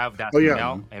just have that Oh, yeah.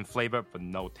 smell and flavor, but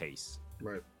no taste.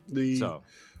 Right. The So,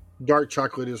 dark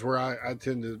chocolate is where I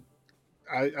tend to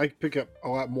I pick up a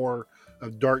lot more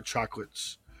of dark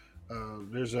chocolates.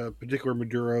 There's a particular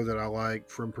Maduro that I like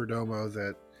from Perdomo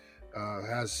that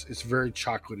it's very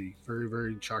chocolatey, very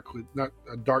very chocolate, not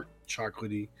a dark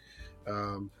chocolatey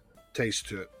taste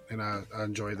to it, and I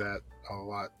enjoy that a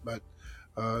lot. But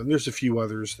there's a few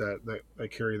others that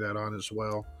carry that on as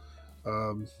well.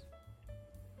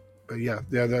 But yeah,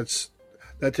 that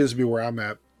tends to be where I'm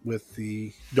at with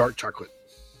the dark chocolate.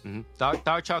 mhm.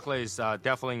 Dark chocolate is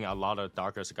definitely a lot of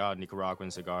darker cigars, Nicaraguan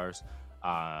cigars,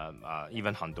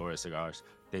 even Honduras cigars.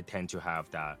 They tend to have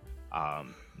that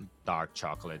dark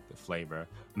chocolate flavor.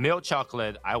 Milk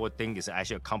chocolate, I would think, is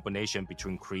actually a combination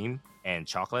between cream and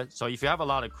chocolate. So if you have a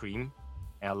lot of cream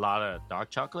and a lot of dark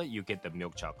chocolate, you get the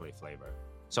milk chocolate flavor.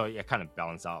 So it kind of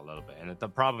balances out a little bit. And the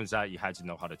problem is that you have to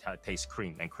know how to taste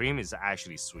cream, and cream is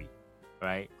actually sweet,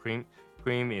 right? Cream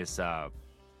is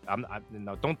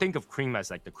no, don't think of cream as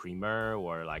like the creamer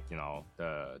or like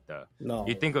the No.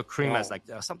 you think of cream No. as like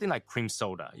something like cream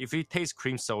soda. If you taste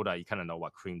cream soda, you kind of know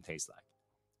what cream tastes like,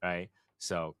 right?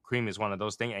 So cream is one of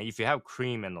those things. And if you have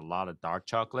cream and a lot of dark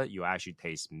chocolate, you actually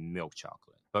taste milk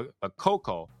chocolate. But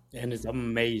cocoa And it's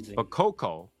amazing.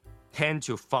 tend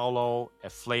to follow a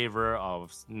flavor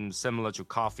of similar to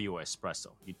coffee or espresso.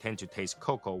 You tend to taste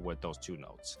cocoa with those two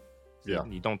notes. Yeah.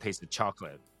 You don't taste the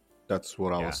chocolate. That's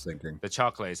what I Yeah. was thinking. The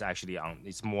chocolate is actually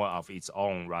it's more of its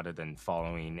own rather than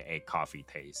following a coffee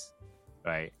taste,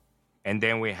 right? And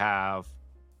then we have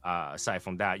aside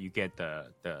from that, you get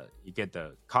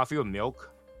the coffee or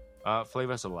milk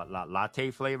flavor, so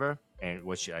latte flavor, and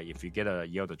which if you get a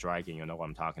Yale the Dragon, you know what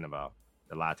I'm talking about.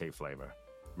 The latte flavor,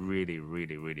 really,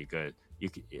 really, really good.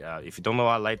 If you don't know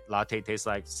what latte tastes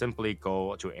like, simply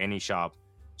go to any shop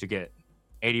to get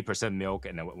 80% milk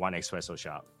and then one espresso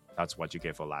shot. That's what you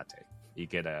get for latte. You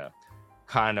get a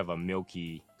kind of a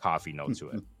milky coffee note to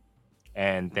it.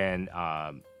 And then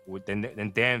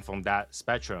then from that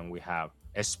spectrum, we have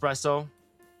espresso,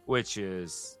 which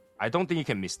is, I don't think you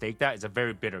can mistake that. It's a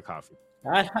very bitter coffee,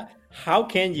 How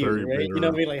can you, Very right? You know bitter.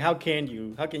 what I mean? Like, how can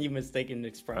you mistake an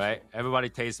espresso? right? Everybody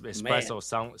tastes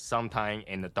espresso sometime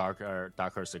in the darker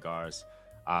cigars.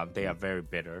 They are very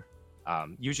bitter.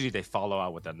 Usually they follow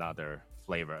up with another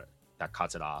flavor that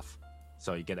cuts it off.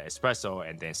 So you get an espresso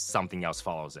and then something else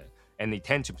follows it. And they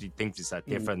tend to think it's a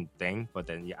different thing, but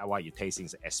then what you're tasting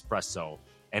is espresso.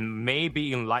 And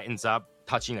maybe it lightens up,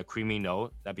 touching a creamy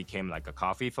note that became like a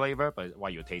coffee flavor, but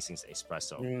what you're tasting is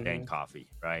espresso and coffee,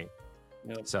 right?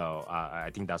 Yep. So I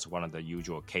think that's one of the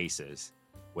usual cases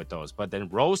with those. But then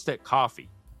roasted coffee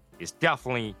is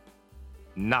definitely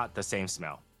not the same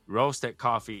smell. Roasted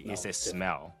coffee is a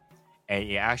smell, and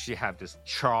it actually have this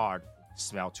charred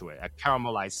smell to it, a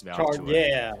caramelized smell to it.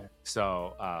 Yeah.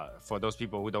 So for those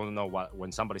people who don't know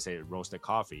when somebody say roasted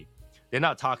coffee, they're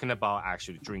not talking about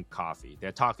actually drink coffee.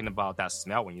 They're talking about that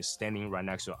smell when you're standing right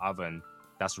next to an oven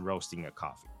that's roasting a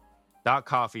coffee. That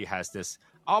coffee has this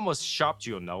almost sharp to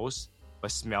your nose,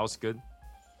 but smells good.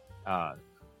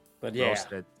 But yeah,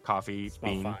 Roasted coffee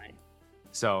smell bean. fine.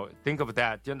 So think of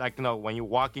that, like when you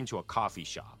walk into a coffee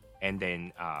shop and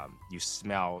then you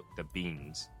smell the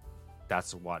beans.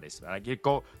 That's what it's like. You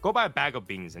go buy a bag of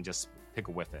beans and just take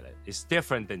a whiff at it. It's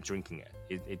different than drinking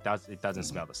it. It doesn't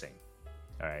smell the same.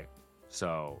 All right.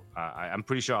 So I'm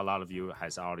pretty sure a lot of you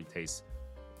has already tasted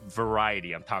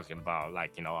variety. I'm talking about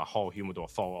like a whole humidor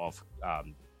full of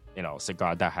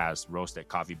cigar that has roasted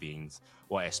coffee beans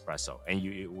or espresso, and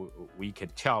we can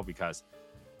tell because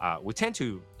we tend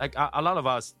to like a lot of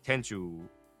us tend to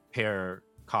pair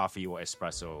coffee or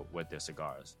espresso with their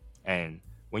cigars, and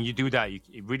when you do that, it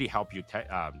really helps you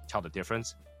tell the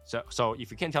difference. So if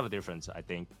you can't tell the difference, I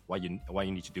think what you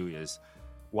need to do is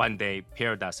one day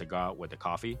pair that cigar with the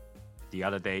coffee, the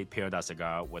other day pair that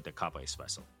cigar with the cup of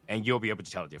espresso, and you'll be able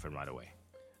to tell the difference right away.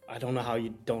 I don't know how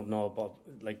you don't know about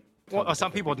like. Well,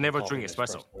 some people never coffee drink and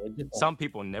espresso. Some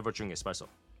people never drink espresso.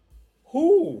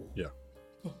 Who? Yeah.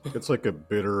 It's like a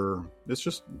bitter. It's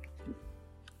just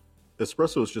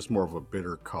espresso is just more of a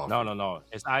bitter coffee. No.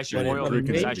 It's actually But it- oil. but it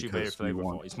It's may- actually very because you flavorful.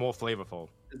 want- It's more flavorful.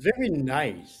 It's very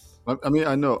nice. I mean,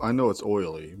 I know it's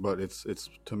oily, but it's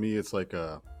to me it's like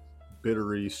a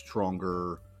bittery,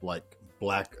 stronger, like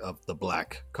black of the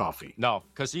black coffee. No,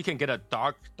 because you can get a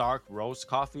dark roast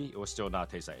coffee. It will still not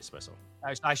taste like espresso.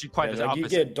 Actually, quite Yeah, the like you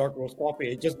opposite. get dark roast coffee,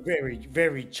 it's just very,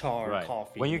 very charred Right.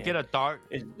 coffee. When you man. get a dark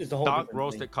it's a whole dark different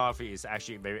roasted thing. coffee, is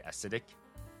actually very acidic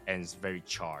and it's very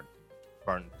charred.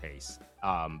 burnt taste.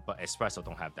 But espresso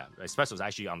don't have that. Espresso is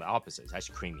actually on the opposite. It's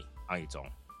actually creamy on its own.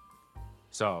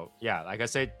 So yeah, like I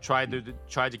said, try to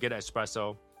get an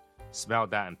espresso, smell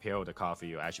that, and pair with the coffee.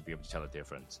 You'll actually be able to tell the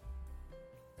difference.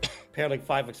 Pair like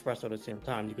 5 espresso at the same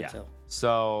time, you can tell.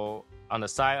 So on the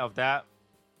side of that,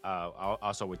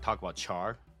 also we talk about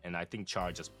char, and I think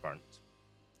char just burnt.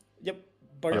 Yep,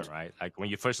 burnt. Right? Like when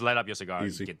you first light up your cigar,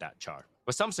 you get that char.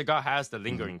 But some cigar has the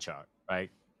lingering char,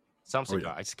 right? Some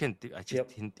cigar, I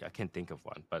can't think of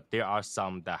one, but there are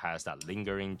some that has that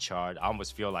lingering char. I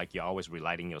almost feel like you're always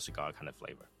relighting your cigar kind of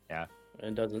flavor. Yeah.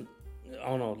 It doesn't. I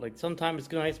don't know. Like sometimes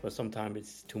it's nice, but sometimes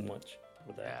it's too much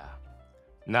with that. Yeah.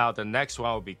 Now the next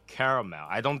one will be caramel.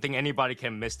 I don't think anybody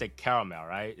can mistake caramel,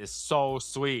 right? It's so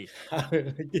sweet.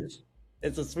 It's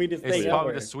the sweetest thing It's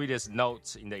probably ever. the sweetest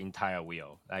notes in the entire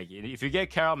wheel. Like if you get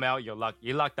caramel, you're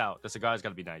lucked out. The cigar is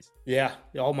gonna be nice. Yeah.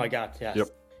 Oh my God. Yes. Yep.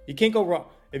 You can't go wrong.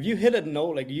 If you hit a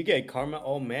note, like you get caramel,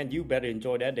 oh man, you better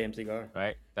enjoy that damn cigar.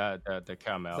 Right? The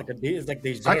caramel. It's like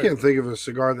dessert. I can't think of a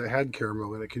cigar that had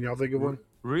caramel in it. Can y'all think of one?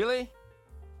 Really?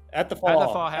 At the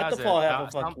fall has have it.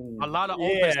 a fucking... A lot of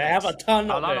Yeah, Opus have a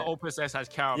ton of it. A lot of Opus X has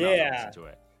caramel notes to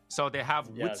it. So they have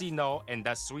woodsy note, and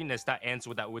that sweetness that ends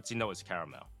with that woodsy note is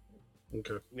caramel.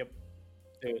 Okay. Yep.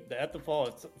 Dude, the At the Fall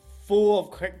is full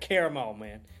of caramel,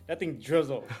 man. That thing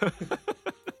drizzle.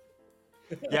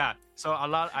 Yeah. So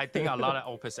I think a lot of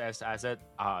Opus X has it.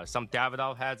 Some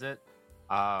Davidoff has it.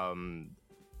 I'm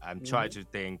trying to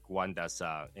think one that's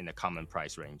in the common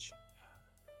price range.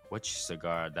 Which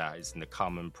cigar that is in the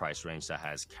common price range that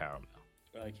has caramel?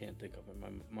 I can't think of it.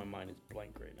 My mind is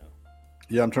blank right now.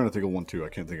 Yeah, I'm trying to think of one too. I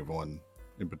can't think of one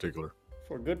in particular.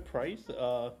 For a good price,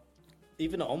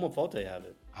 even the Almaforte have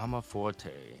it.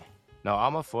 Almaforte. No,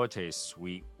 Almaforte is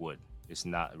sweet wood. It's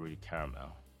not really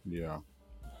caramel. Yeah.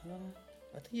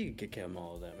 I think you can get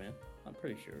caramel out of that, man. I'm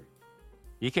pretty sure.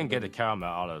 You can get the caramel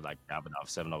out of like Davidoff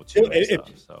 702 and stuff.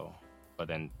 So, but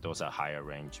then those are higher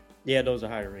range. Yeah, those are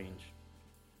higher range.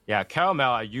 Yeah,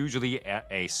 caramel are usually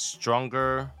a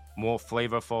stronger, more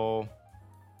flavorful,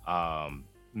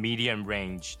 medium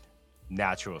range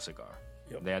natural cigar.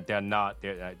 Yep.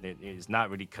 It's not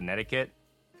really Connecticut.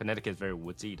 Connecticut is very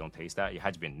woodsy. You don't taste that. It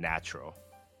has to be natural,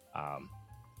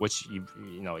 which you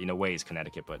know in a way is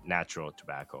Connecticut, but natural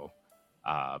tobacco.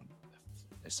 Talk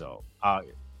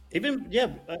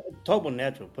about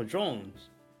natural Padron,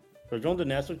 the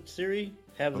natural series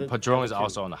have the Padron is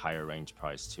also on a higher range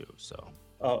price too. So.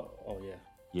 Oh yeah.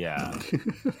 Yeah.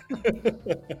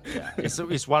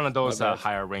 It's one of those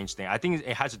higher range things. I think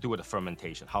it has to do with the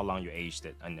fermentation, how long you aged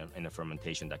it in the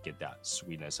fermentation that get that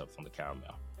sweetness from the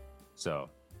caramel. So,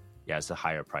 yeah, it's a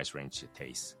higher price range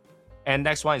taste. And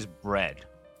next one is bread.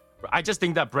 I just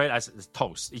think that bread is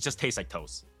toast. It just tastes like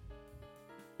toast.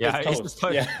 Yeah, it's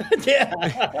toast.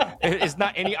 Yeah. It's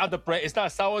not any other bread. It's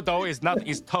not sourdough.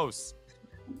 It's toast.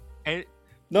 And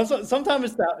no,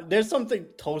 sometimes there's something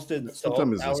toasted.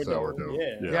 Sometimes it's sourdough.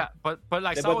 Yeah, but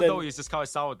like sourdough is just called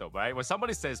sourdough, right? When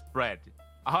somebody says bread,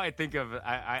 how I think of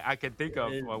I can think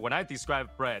of when I describe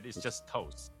bread, it's just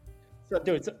toast. So,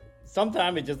 dude,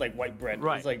 sometimes it's just like white bread.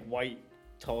 Right. It's like white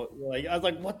toast. Like I was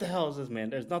like, what the hell is this, man?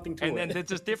 There's nothing to it. And then there's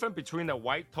just difference between the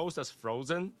white toast that's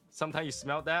frozen. Sometimes you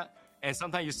smell that, and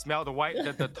sometimes you smell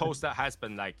the toast that has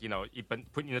been it's been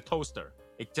put in the toaster.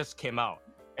 It just came out.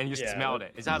 And you smelled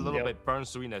it. It's got a little bit burnt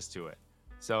sweetness to it.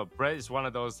 So bread is one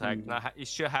of those it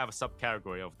should have a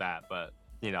subcategory of that, but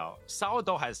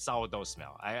sourdough has sourdough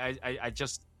smell. I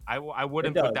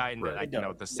wouldn't put that in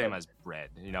the same as bread,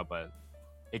 but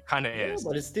it kind of is.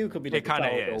 But it still could be. Like it kind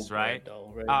of is, right?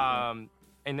 Though, right?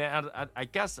 And then I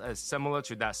guess similar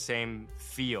to that same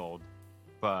field,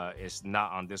 but it's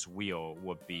not on this wheel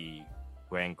would be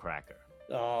graham cracker.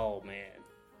 Oh man.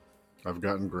 I've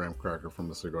gotten graham cracker from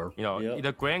the cigar.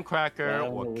 Either graham cracker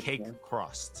or cake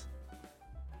crust.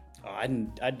 Oh,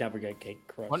 I'd never get cake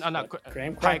crust. Well, no,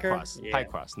 graham pie cracker? crust. Pie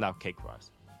crust, not cake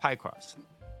crust. Pie crust.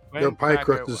 The pie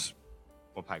crust is.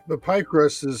 The pie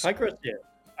crust is. Pie crust, yeah.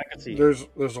 I can see. There's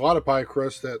a lot of pie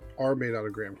crusts that are made out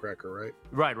of graham cracker, right?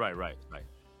 Right.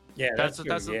 Yeah, that's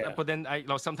yeah. But then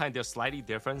sometimes they're slightly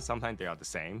different. Sometimes they are the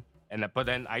same. But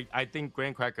then I think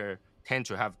graham cracker tend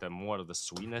to have more of the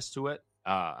sweetness to it.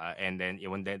 And then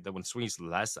when sweet is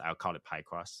less, I'll call it pie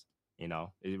crust. It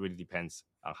really depends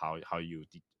on how you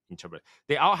interpret.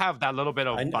 They all have that little bit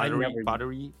of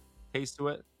buttery taste to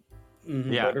it.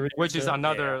 Mm-hmm, yeah, which is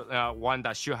another one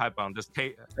that should have on this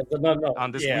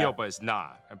on this wheel, but it's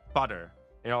not. Butter,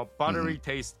 buttery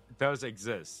taste does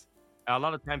exist. A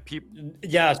lot of time people.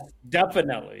 Yes,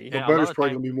 definitely. But butter's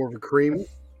probably gonna be more of a cream.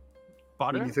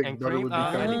 Butter you think and butter cream. would be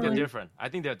I think they're cream? different. I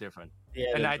think they're different.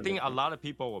 Yeah, and I think a lot of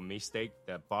people will mistake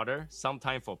the butter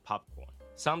sometimes for popcorn.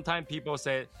 sometimes people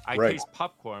say I Right. taste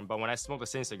popcorn, but when I smoke the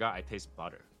same cigar, I taste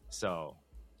butter. So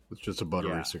It's just a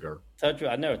buttery Yeah. cigar. Tell you,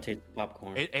 I never tasted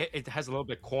popcorn. it has a little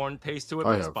bit corn taste to it,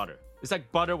 I but it's have. butter. It's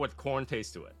like butter with corn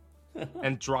taste to it,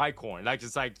 and dry corn. Like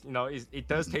it's like it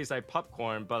does taste like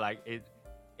popcorn, but like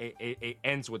it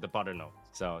ends with the butter note.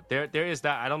 So there is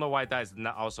that. I don't know why that is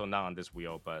not also not on this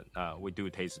wheel, but we do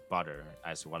taste butter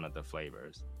as one of the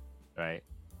flavors, right?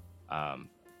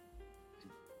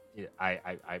 Yeah,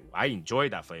 I enjoy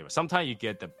that flavor. Sometimes you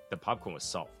get the popcorn with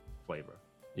salt flavor.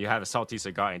 You have a salty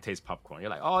cigar and taste popcorn. You're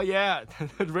like, oh yeah,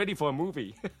 ready for a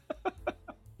movie.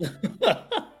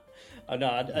 Oh, no,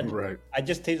 Right. I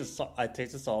just tasted salt. I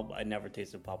tasted salt, but I never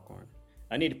tasted popcorn.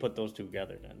 I need to put those two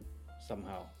together then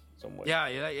somehow, some way. Yeah,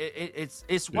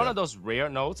 it's one of those rare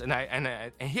notes, and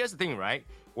here's the thing, right?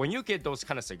 When you get those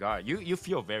kind of cigar, you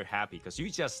feel very happy because you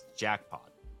just jackpot.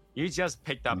 You just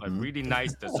picked up a really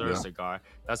nice dessert cigar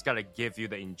that's gonna give you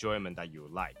the enjoyment that you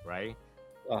like, right?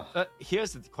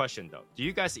 Here's the question though: do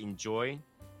you guys enjoy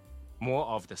more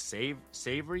of the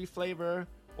savory flavor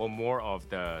or more of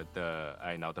the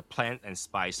plant and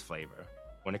spice flavor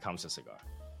when it comes to cigar?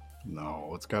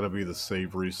 No, it's got to be the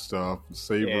savory stuff.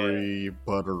 Savory,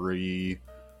 buttery,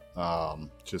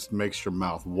 just makes your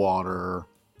mouth water.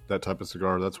 That type of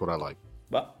cigar, that's what I like.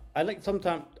 But I like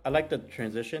the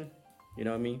transition. You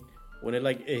know what I mean? When it's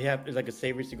like a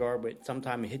savory cigar, but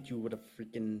sometimes it hits you with a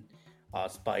freaking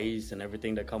spice and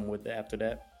everything that come with it after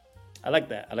that. I like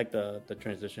that. I like the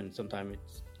transition. Sometimes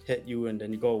it's hit you and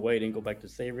then you go away, then go back to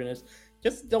savoriness.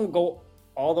 Just don't go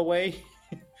all the way.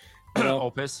 You know?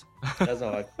 Opus. That's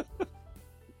all.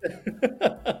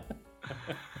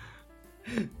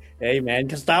 Hey man,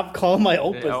 can stop calling my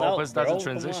Opus out. Opus does bro. a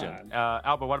transition. Come on.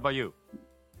 Albert, what about you?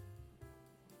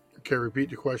 Okay, repeat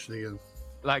the question again.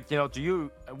 Like,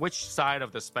 which side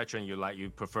of the spectrum you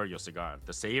prefer your cigar?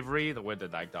 The savory, with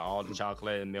all the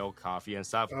chocolate and milk, coffee and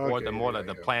stuff, or Okay, the more yeah,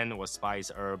 the yeah. plant or spice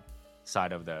herb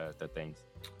side of the things?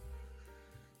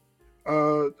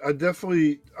 I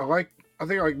think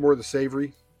I like more of the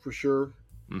savory for sure.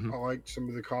 Mhm. I like some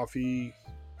of the coffee,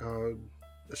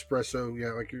 espresso.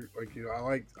 Yeah,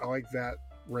 I like that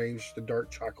range, the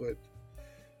dark chocolate.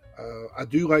 I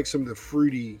do like some of the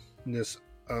fruitiness.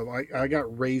 I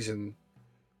got raisin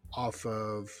off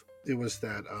of it was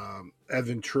that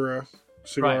Aventura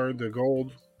cigar, Right. the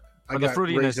gold. But the got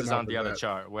fruitiness raisin is off on the of other that.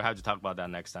 chart. We'll have to talk about that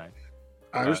next time.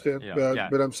 I understand, yeah.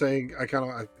 but I'm saying I kind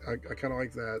of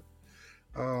like that.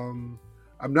 I'm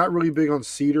not really big on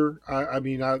cedar. I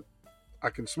mean I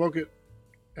can smoke it.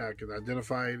 I can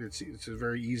identify it. It's a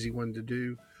very easy one to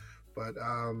do, but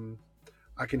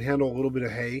I can handle a little bit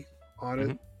of hay on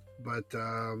it. But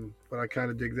I kind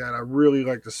of dig that. I really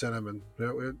like the cinnamon.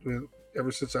 Ever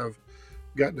since I've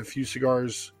gotten a few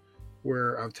cigars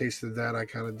where I've tasted that, I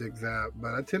kind of dig that.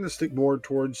 But I tend to stick more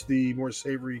towards the more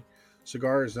savory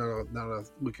cigars. Now I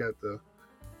look at the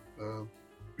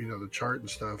the chart and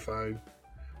stuff. I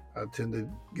tend to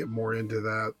get more into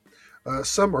that.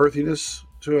 Some earthiness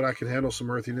to it. I can handle some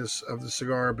earthiness of the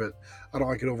cigar, but I don't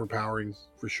like it overpowering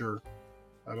for sure.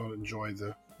 I don't enjoy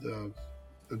the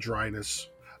dryness.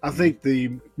 I think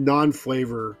the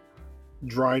non-flavor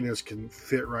dryness can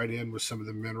fit right in with some of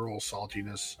the mineral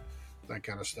saltiness, that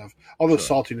kind of stuff. Although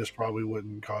saltiness probably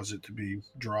wouldn't cause it to be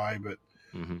dry, but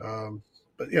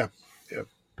yeah.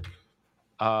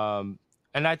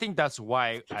 And I think that's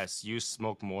why, as you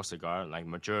smoke more cigar, like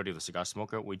majority of the cigar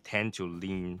smoker, we tend to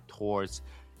lean towards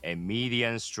a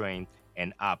medium strength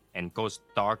and up, and goes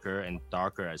darker and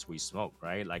darker as we smoke,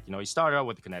 right? Like, you start out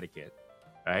with Connecticut,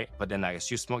 right? But then as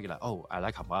you smoke, you're like, oh, I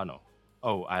like Habano.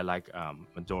 Oh, I like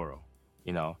Maduro.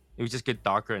 You just get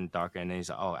darker and darker, and then you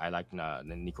say, oh, I like the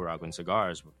Nicaraguan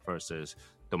cigars versus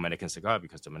Dominican cigar,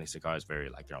 because Dominican cigar is very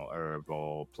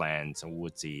herbal, plants and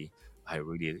woodsy. I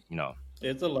really,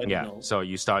 It's a light note. So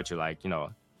you start to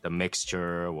the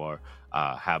mixture, or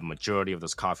have majority of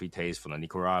those coffee taste from the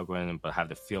Nicaraguan, but have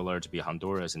the filler to be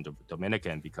Honduras and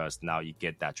Dominican, because now you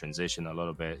get that transition a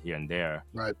little bit here and there.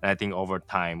 Right. And I think over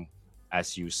time,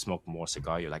 as you smoke more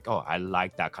cigar, you're like, oh, I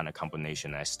like that kind of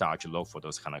combination. And I start to look for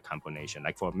those kind of combination.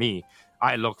 Like for me,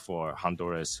 I look for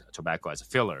Honduras tobacco as a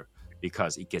filler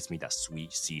because it gives me that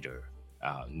sweet cedar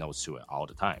notes to it all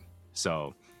the time.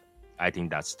 So I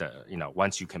think that's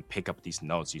once you can pick up these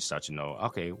notes, you start to know,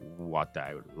 okay, what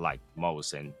I like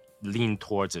most, and lean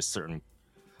towards a certain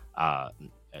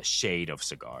shade of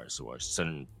cigars or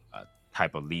certain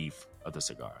type of leaf of the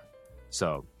cigar.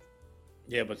 So.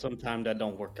 Yeah, but sometimes that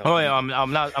don't work out. Oh yeah,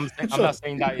 I'm not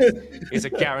saying that it's a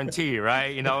guarantee,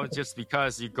 right? Just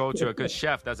because you go to a good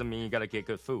chef doesn't mean you gotta get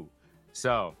good food.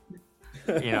 So,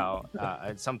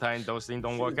 And sometimes those things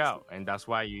don't work out, and that's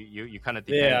why you kind of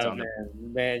depends on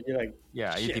man, you're like,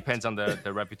 it depends on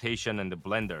the reputation and the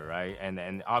blender, right?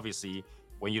 And obviously,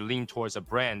 when you lean towards a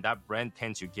brand, that brand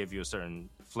tends to give you a certain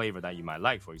flavor that you might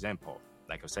like. For example,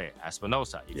 like I say,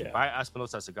 Espinosa. If you buy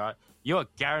Espinosa cigar, you're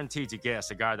guaranteed to get a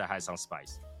cigar that has some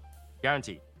spice,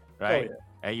 guaranteed, right? Oh, yeah.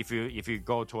 And if you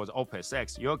go towards Opus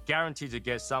X, you're guaranteed to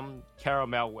get some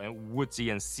caramel and woodsy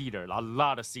and cedar, a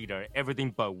lot of cedar,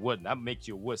 everything but wood. That makes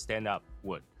your wood stand up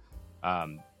wood.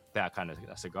 That kind of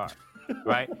cigar,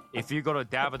 right? If you go to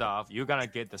Davidoff, you're gonna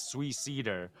get the sweet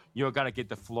cedar. You're gonna get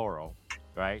the floral,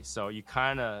 right? So you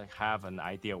kind of have an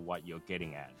idea of what you're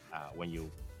getting at when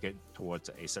you get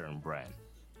towards a certain brand.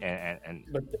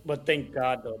 But thank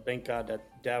God that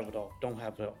Davidoff don't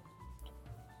have the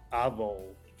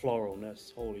Avo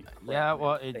floralness. Holy crap. Yeah,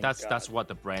 well, Thank that's God. what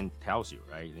the brand tells you,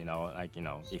 right?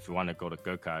 If you want to go to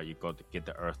Gurkha, you go to get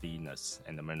the earthiness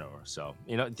and the mineral. So,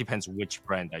 it depends which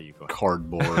brand that you go.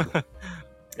 Cardboard.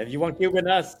 If you want Cuban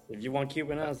us,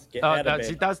 get out of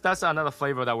it. That's another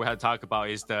flavor that we had to talk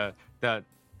about is the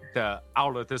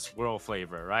out of this world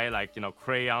flavor, right? Like,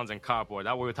 crayons and cardboard.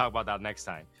 That we'll talk about that next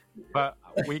time. But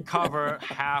we cover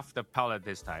half the palette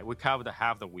this time. We covered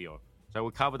half the wheel. So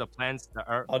we cover the plants, the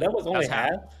herb. Oh, that was only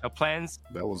half? The plants.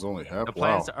 That was only half. The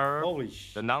plants, the herb, Holy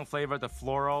sh- the non-flavor, the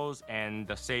florals, and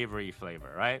the savory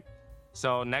flavor, right?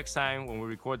 So next time when we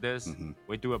record this,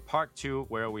 we do a part 2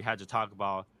 where we had to talk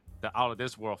about the out of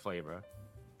this world flavor,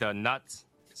 the nuts.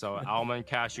 So almond,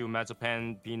 cashew,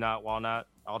 marzipan, peanut, walnut,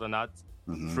 all the nuts,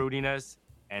 fruitiness,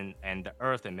 and the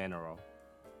earth and mineral.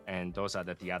 And those are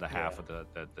the other half of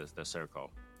the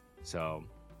circle. So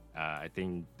I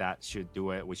think that should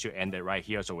do it. We should end it right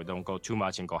here so we don't go too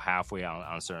much and go halfway on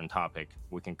a certain topic.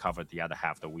 We can cover the other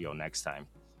half of the wheel next time.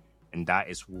 And that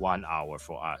is 1 hour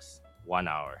for us. 1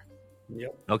 hour.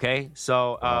 Yep. Okay,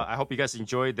 so I hope you guys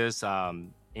enjoyed this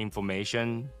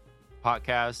information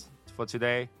podcast for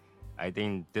today. I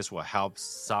think this will help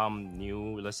some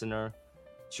new listener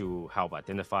to help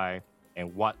identify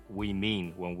and what we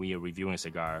mean when we are reviewing a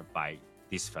cigar by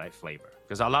this flavor,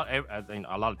 because I think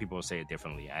a lot of people say it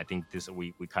differently. I think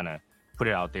we kind of put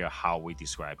it out there how we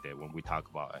described it when we talk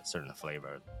about a certain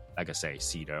flavor, like I say,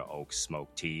 cedar, oak,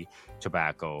 smoke, tea,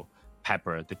 tobacco,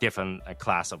 pepper, the different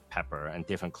class of pepper and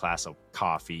different class of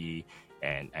coffee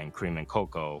and cream and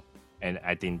cocoa. And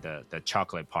I think the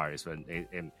chocolate part is when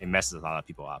it messes a lot of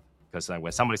people up, because like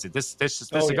when somebody says this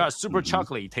cigar is super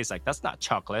chocolatey, it tastes like that's not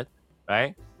chocolate,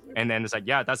 right? And then it's like,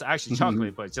 yeah, that's actually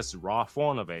chocolate, but it's just raw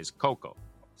form of it is cocoa.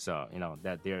 So,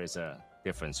 that there is a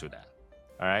difference to that.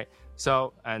 All right.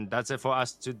 So, and that's it for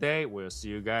us today. We'll see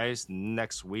you guys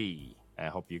next week. I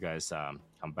hope you guys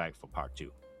come back for part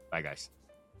 2. Bye, guys.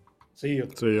 See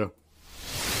you. See ya.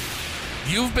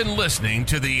 You've been listening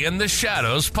to the In the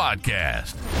Shadows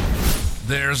podcast.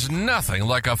 There's nothing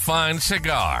like a fine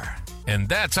cigar, and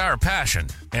that's our passion.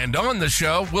 And on the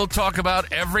show, we'll talk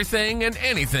about everything and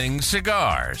anything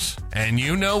cigars. And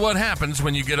you know what happens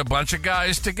when you get a bunch of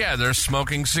guys together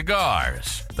smoking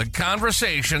cigars. The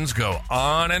conversations go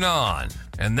on.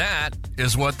 And that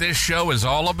is what this show is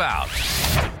all about.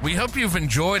 We hope you've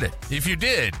enjoyed it. If you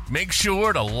did, make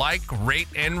sure to like, rate,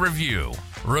 and review.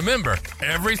 Remember,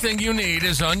 everything you need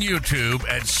is on YouTube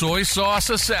at Soy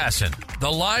Sauce Assassin.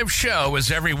 The live show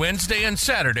is every Wednesday and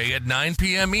Saturday at 9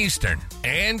 p.m. Eastern.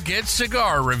 And get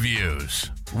cigar reviews.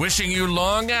 Wishing you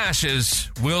long ashes.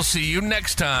 We'll see you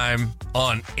next time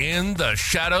on In the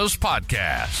Shadows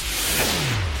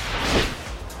podcast.